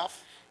own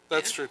stuff.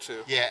 That's true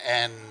too. Yeah,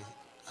 and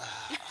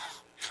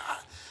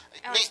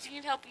Alex, do you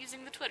need help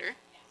using the Twitter?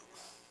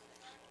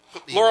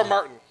 Laura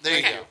Martin. There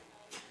you Okay.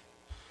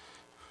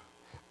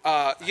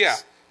 go. Yeah.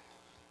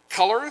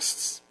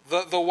 Colorists,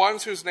 the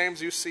ones whose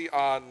names you see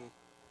on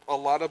a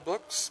lot of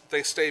books,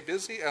 they stay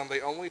busy and they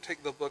only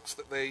take the books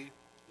that they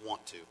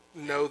Want to.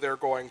 know they're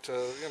going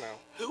to,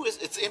 Who is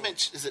it's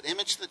Image? Is it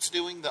Image that's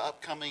doing the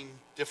upcoming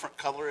different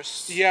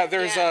colorists? Yeah,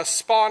 there's Yeah. a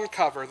Spawn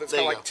cover that's There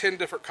got you like go. 10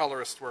 different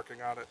colorists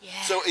working on it.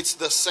 Yeah. So it's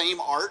the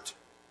same art,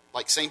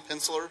 like same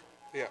penciler,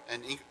 Yeah.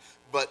 and ink,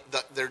 but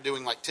they're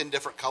doing like 10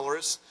 different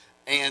colorists.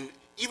 And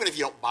even if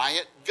you don't buy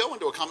it, go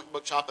into a comic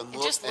book shop and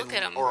look, just look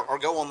at 'em. or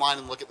go online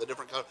and look at the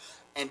different colors,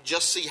 and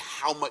just see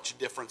how much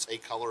difference a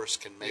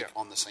colorist can make Yeah.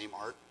 on the same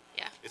art.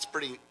 Yeah. It's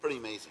pretty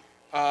amazing.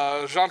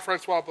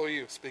 Jean-Francois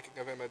Beaulieu, speaking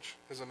of Image,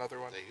 is another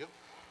one. There you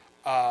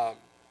go.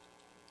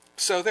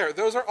 So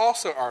those are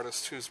also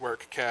artists whose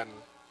work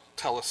can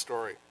tell a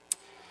story.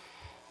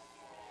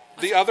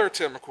 The other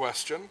Tim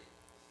question,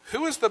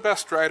 who is the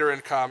best writer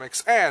in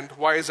comics and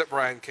why is it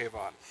Brian K.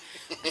 Vaughan?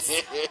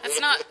 That's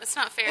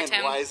not fair, And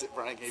Tim. why is it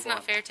Brian K. It's Vaughan?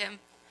 not fair, Tim.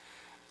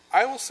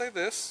 I will say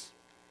this.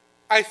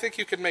 I think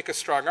you can make a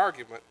strong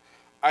argument.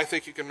 I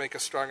think you can make a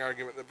strong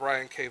argument that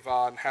Brian K.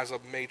 Vaughan has a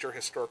major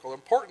historical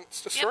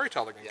importance to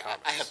storytelling in Yeah,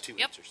 comics. I have two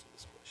Yep. answers to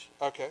this question.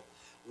 Okay.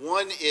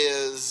 One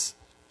is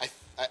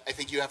I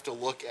think you have to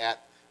look at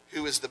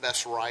who is the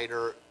best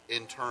writer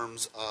in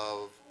terms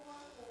of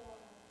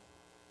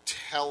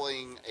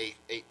telling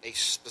a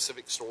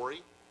specific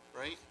story,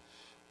 right?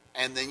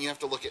 And then you have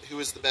to look at who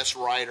is the best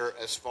writer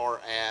as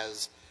far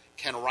as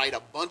can write a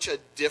bunch of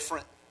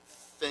different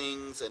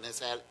things and has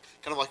had,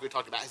 kind of like we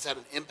talked about, has had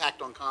an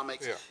impact on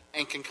comics Yeah.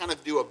 and can kind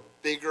of do a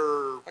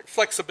bigger Like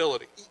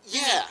flexibility.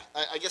 yeah,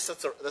 I guess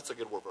that's a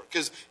good word for it.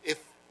 Because if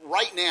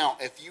right now,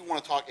 if you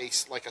want to talk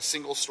like a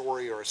single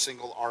story or a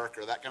single arc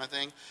or that kind of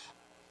thing,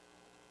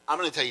 I'm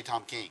going to tell you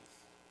Tom King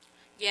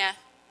Yeah.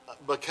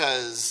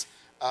 because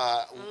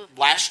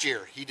last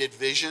year he did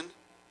Vision.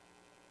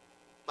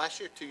 Last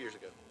year, 2 years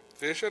ago.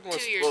 Vision was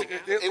 2 years ago.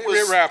 It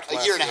was wrapped a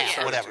last year and a year, half,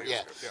 or started whatever. 2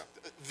 Yeah,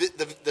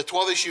 years ago. the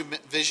 12-issue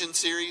Vision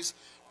series,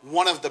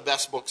 one of the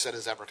best books that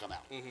has ever come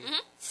out. Mm-hmm.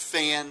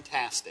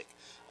 Fantastic.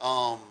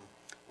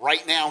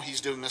 Right now,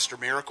 he's doing Mr.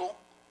 Miracle,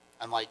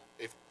 and like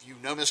if you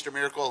know Mr.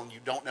 Miracle and you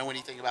don't know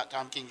anything about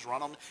Tom King's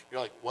run on,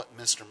 you're like, "What,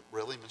 Mr.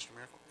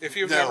 Miracle?" If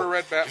you've No. never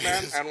read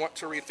Batman It is and want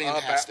to read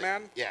fantastic.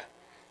 Batman, Yeah.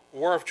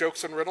 War of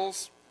Jokes and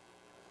Riddles,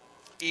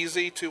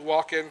 easy to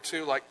walk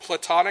into, like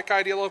platonic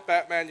ideal of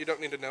Batman. You don't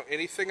need to know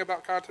anything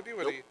about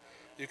continuity. Nope.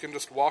 You can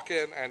just walk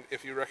in, and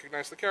if you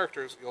recognize the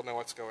characters, you'll know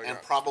what's going And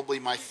on. probably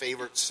my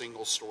favorite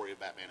single story of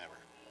Batman ever.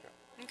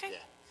 Okay. Yeah.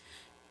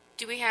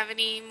 Do we have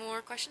any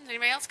more questions?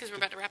 Anybody else? Because we're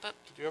about to wrap up.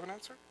 Did you have an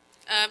answer?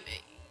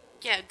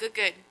 Yeah,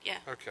 good. Yeah.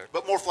 Okay.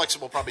 But more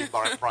flexible, probably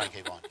Brian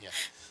K. Vaughan. Yeah.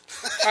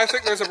 I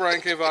think there's a Brian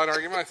K. Vaughan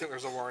argument. I think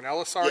there's a Warren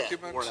Ellis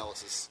argument. Yeah, Warren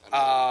Ellis is.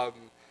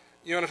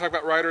 You want to talk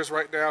about writers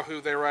right now,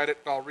 who they write it,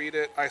 and I'll read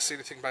it. I see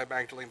anything by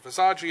Magdalene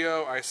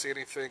Visaggio. I see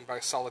anything by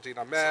Saladin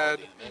Ahmed.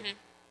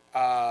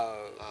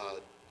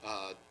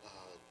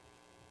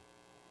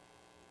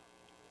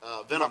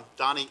 Venom,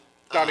 Donnie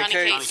Donny Donny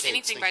Cates. Cates.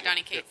 Anything by thank you.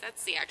 Donny Cates.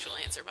 That's the actual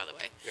answer, by the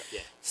way. Yeah,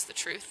 It's the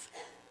truth.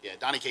 yeah.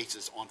 Donnie Cates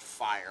is on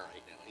fire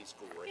right now. He's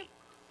great.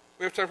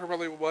 We have time for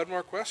probably one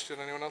more question.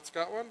 Anyone else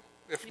got one?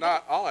 If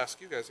not, I'll ask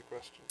you guys a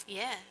question.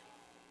 Yeah.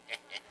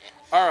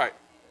 All right.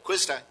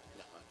 Quiz time.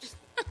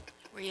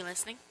 Were you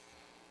listening?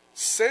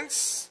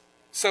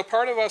 So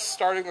part of us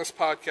starting this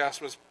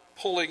podcast was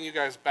pulling you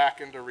guys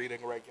back into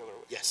reading regularly.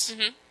 Yes.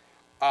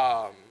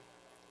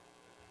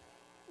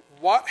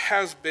 What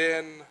has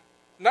been,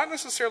 not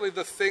necessarily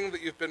the thing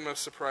that you've been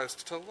most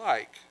surprised to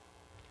like,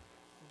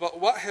 but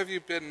what have you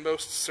been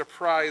most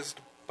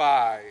surprised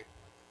by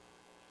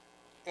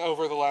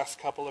over the last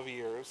couple of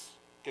years,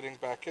 getting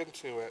back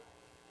into it,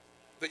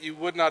 that you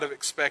would not have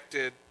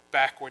expected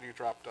back when you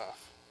dropped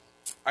off?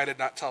 I did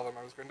not tell them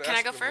I was going to Can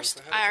ask I go them this first?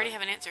 ahead of I already time.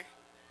 have an answer.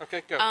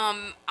 Okay, go.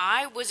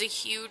 I was a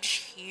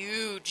huge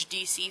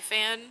DC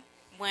fan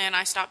when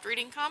I stopped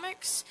reading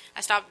comics.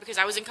 I stopped because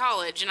I was in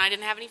college and I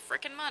didn't have any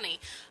frickin' money.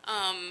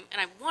 And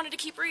I wanted to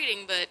keep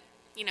reading, but,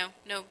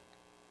 no,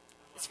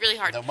 it's really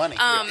hard. No money.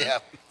 Yeah.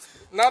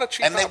 Not a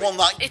cheap And they hobby. will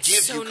not It's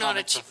give so you not a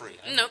comics cheap. for free.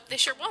 Nope, they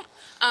sure won't.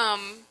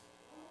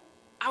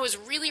 I was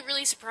really,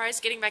 really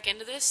surprised getting back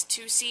into this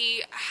to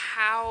see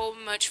how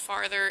much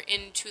farther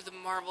into the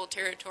Marvel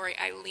territory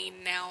I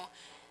lean now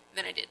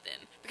than I did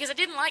then. Because I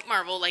didn't like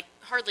Marvel,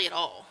 hardly at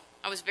all.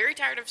 I was very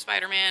tired of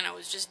Spider-Man. I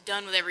was just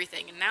done with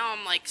everything. And now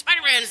I'm like,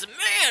 Spider-Man is a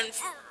man!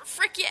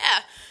 Frick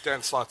yeah!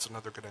 Dan Slott's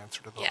another good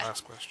answer to the Yeah,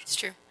 last question. it's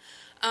true.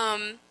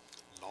 Long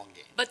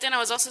game. But then I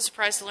was also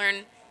surprised to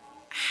learn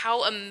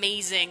how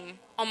amazing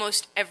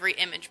almost every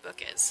Image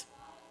book is.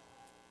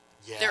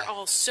 Yeah. They're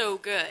all so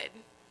good.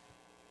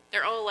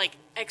 They're all,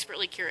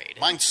 expertly curated.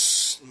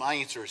 My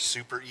answer is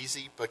super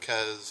easy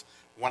because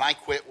when I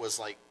quit was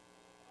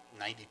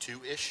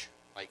 92-ish,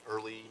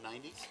 early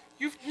 90s.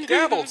 You've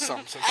dabbled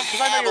some since, because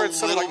I know you read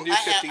something like New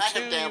 52. I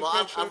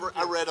have dabbled.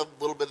 I read a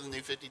little bit of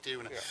New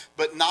 52,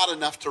 but not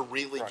enough to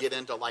really Right. get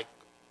into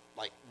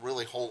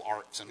really whole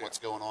arcs and what's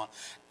going on.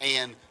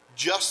 And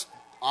just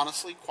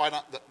honestly,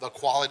 the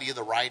quality of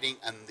the writing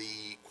and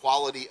the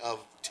quality of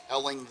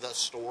telling the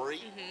story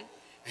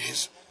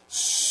is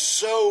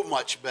so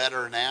much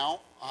better now,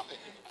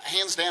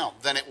 hands down,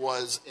 than it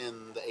was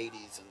in the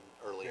 80s and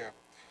earlier.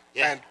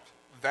 Yeah. And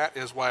that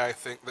is why I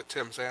think that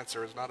Tim's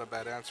answer is not a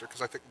bad answer,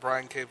 because I think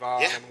Brian K.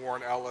 Vaughan and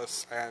Warren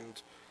Ellis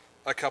and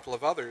a couple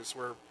of others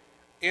were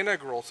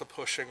integral to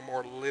pushing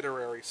more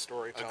literary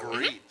storytelling.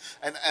 Agreed.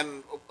 And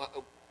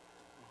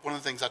one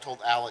of the things I told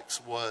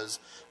Alex was,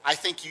 I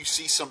think you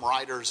see some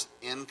writers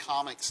in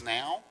comics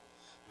now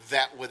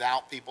that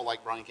without people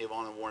like Brian K.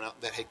 Vaughan and Warren Ellis,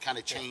 that had kind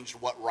of changed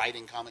what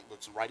writing comic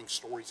books and writing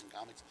stories in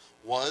comics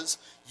was,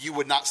 you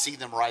would not see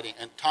them writing.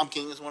 And Tom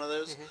King is one of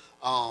those.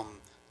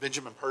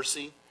 Benjamin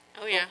Percy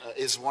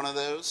is one of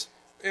those.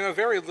 In a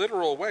very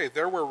literal way,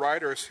 there were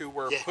writers who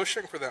were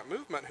pushing for that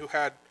movement who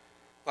had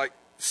like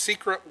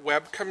secret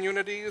web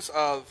communities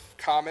of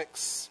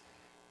comics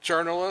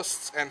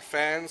journalists and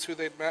fans who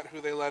they'd met, who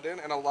they let in,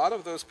 and a lot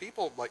of those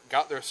people like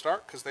got their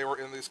start because they were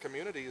in these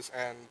communities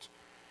and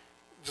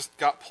just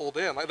got pulled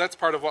in. Like, that's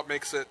part of what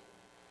makes it,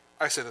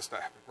 I say this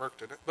not having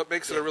worked in it, but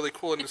makes it a really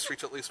cool industry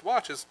to at least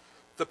watch, is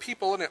the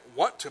people in it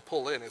want to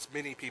pull in as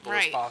many people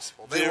as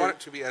possible. They want it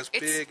to be as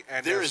big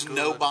and there as is good.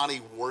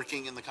 Nobody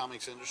working in the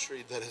comics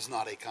industry that is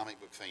not a comic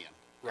book fan.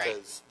 Right.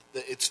 Because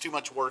it's too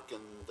much work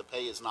and the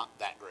pay is not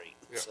that great.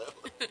 Yeah. So.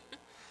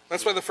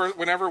 That's why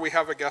whenever we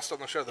have a guest on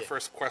the show, the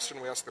first question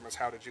we ask them is,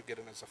 how did you get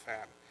in as a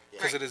fan?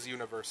 Because it is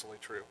universally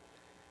true.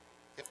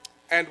 Yep.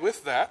 And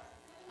with that,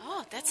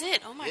 Oh, that's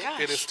it. Oh my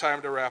gosh. it is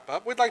time to wrap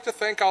up. We'd like to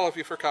thank all of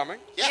you for coming.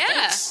 Yeah,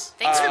 thanks.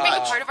 Thanks for being a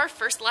part of our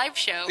first live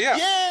show. Yeah.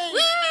 Yay! Woo!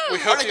 We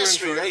hope Art you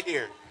history enjoyed right it.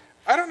 here.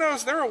 I don't know,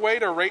 is there a way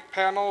to rate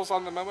panels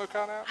on the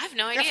MomoCon app? I have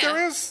no If idea.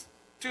 there is,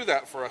 do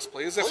that for us,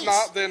 please. If Please.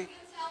 not, then...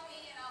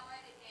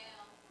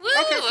 Woo!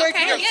 thank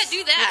you. Yeah,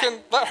 do that. You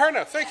can let her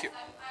know. Thank you.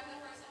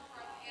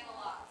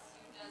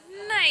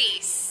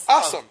 Nice.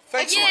 Awesome.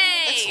 Thanks.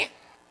 Yay!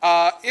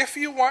 Excellent. If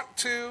you want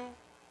to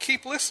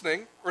keep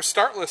listening or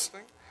start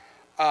listening,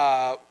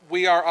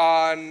 we are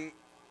on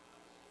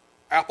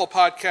Apple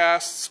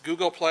Podcasts,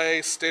 Google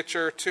Play,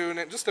 Stitcher,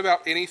 TuneIn, just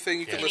about anything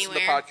you can listen to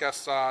Anywhere.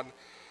 podcasts on.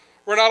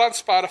 We're not on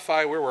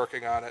Spotify. We're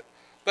working on it.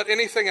 But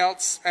anything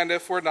else, and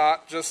if we're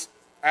not, just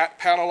at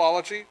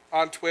Panelology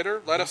on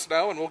Twitter, let us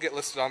know, and we'll get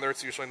listed on there.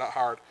 It's usually not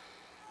hard.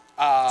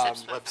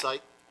 Except Spotify. Website,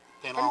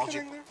 I'm Panelology.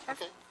 kidding there.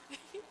 Okay.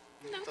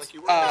 Notes. Like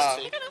you were I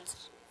saying. got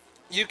notes.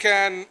 You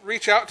can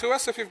reach out to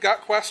us if you've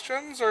got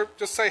questions, or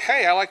just say,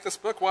 hey, I like this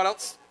book. What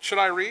else should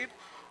I read?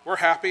 We're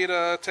happy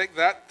to take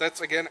that.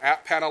 That's, again,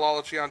 at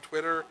Panelology on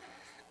Twitter.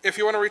 If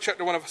you want to reach out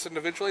to one of us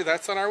individually,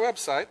 that's on our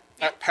website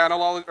at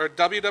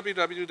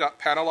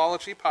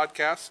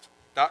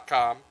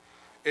www.panelologypodcast.com.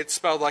 It's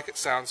spelled like it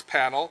sounds,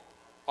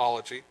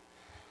 Panelology.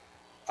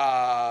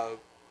 And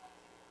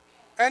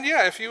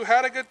yeah, if you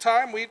had a good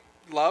time, we'd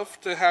love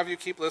to have you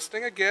keep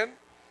listening. Again,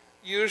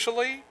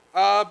 usually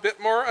a bit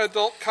more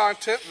adult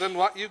content than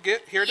what you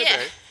get here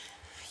today.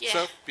 Yeah.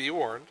 So be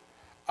warned.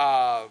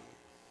 And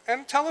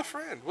tell a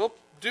friend. We'll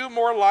do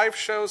more live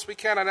shows. We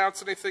can't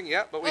announce anything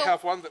yet, but we Well-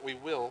 have one that we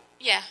will.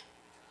 Yeah.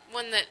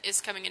 One that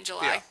is coming in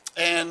July.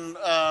 Yeah. And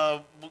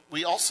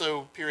we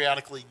also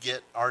periodically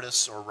get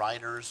artists or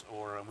writers,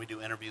 or we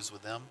do interviews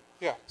with them.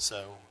 Yeah.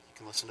 So you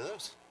can listen to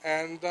those.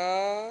 And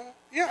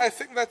yeah, I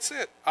think that's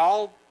it.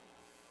 I'll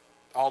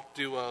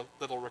do a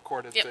little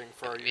recorded Yep. thing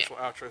for our Yep. usual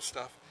outro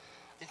stuff.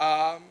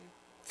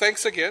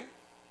 Thanks again.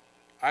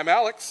 I'm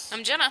Alex.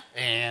 I'm Jenna.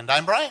 And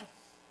I'm Brian.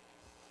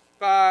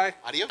 Bye.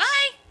 Adios.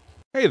 Bye.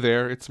 Hey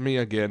there, it's me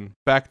again,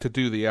 back to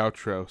do the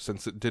outro,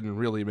 since it didn't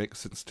really make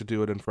sense to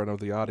do it in front of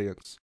the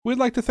audience. We'd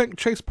like to thank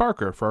Chase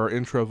Parker for our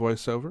intro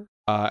voiceover.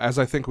 As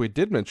I think we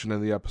did mention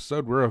in the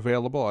episode, we're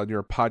available on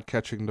your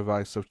podcatching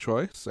device of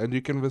choice, and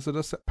you can visit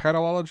us at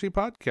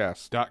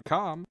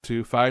panelologypodcast.com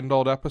to find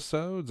old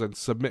episodes and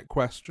submit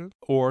questions,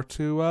 or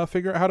to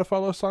figure out how to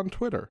follow us on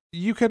Twitter.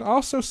 You can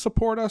also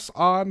support us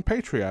on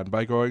Patreon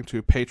by going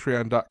to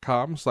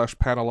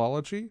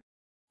patreon.com/panelology,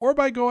 or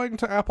by going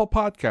to Apple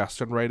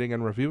Podcasts and rating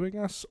and reviewing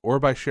us, or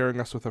by sharing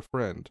us with a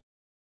friend.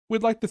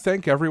 We'd like to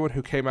thank everyone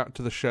who came out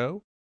to the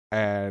show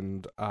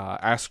and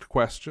asked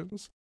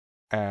questions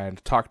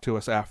and talked to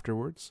us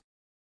afterwards.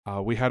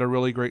 We had a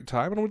really great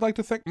time, and we'd like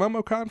to thank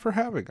MomoCon for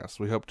having us.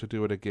 We hope to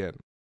do it again.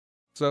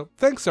 So,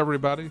 thanks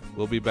everybody.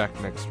 We'll be back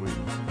next week.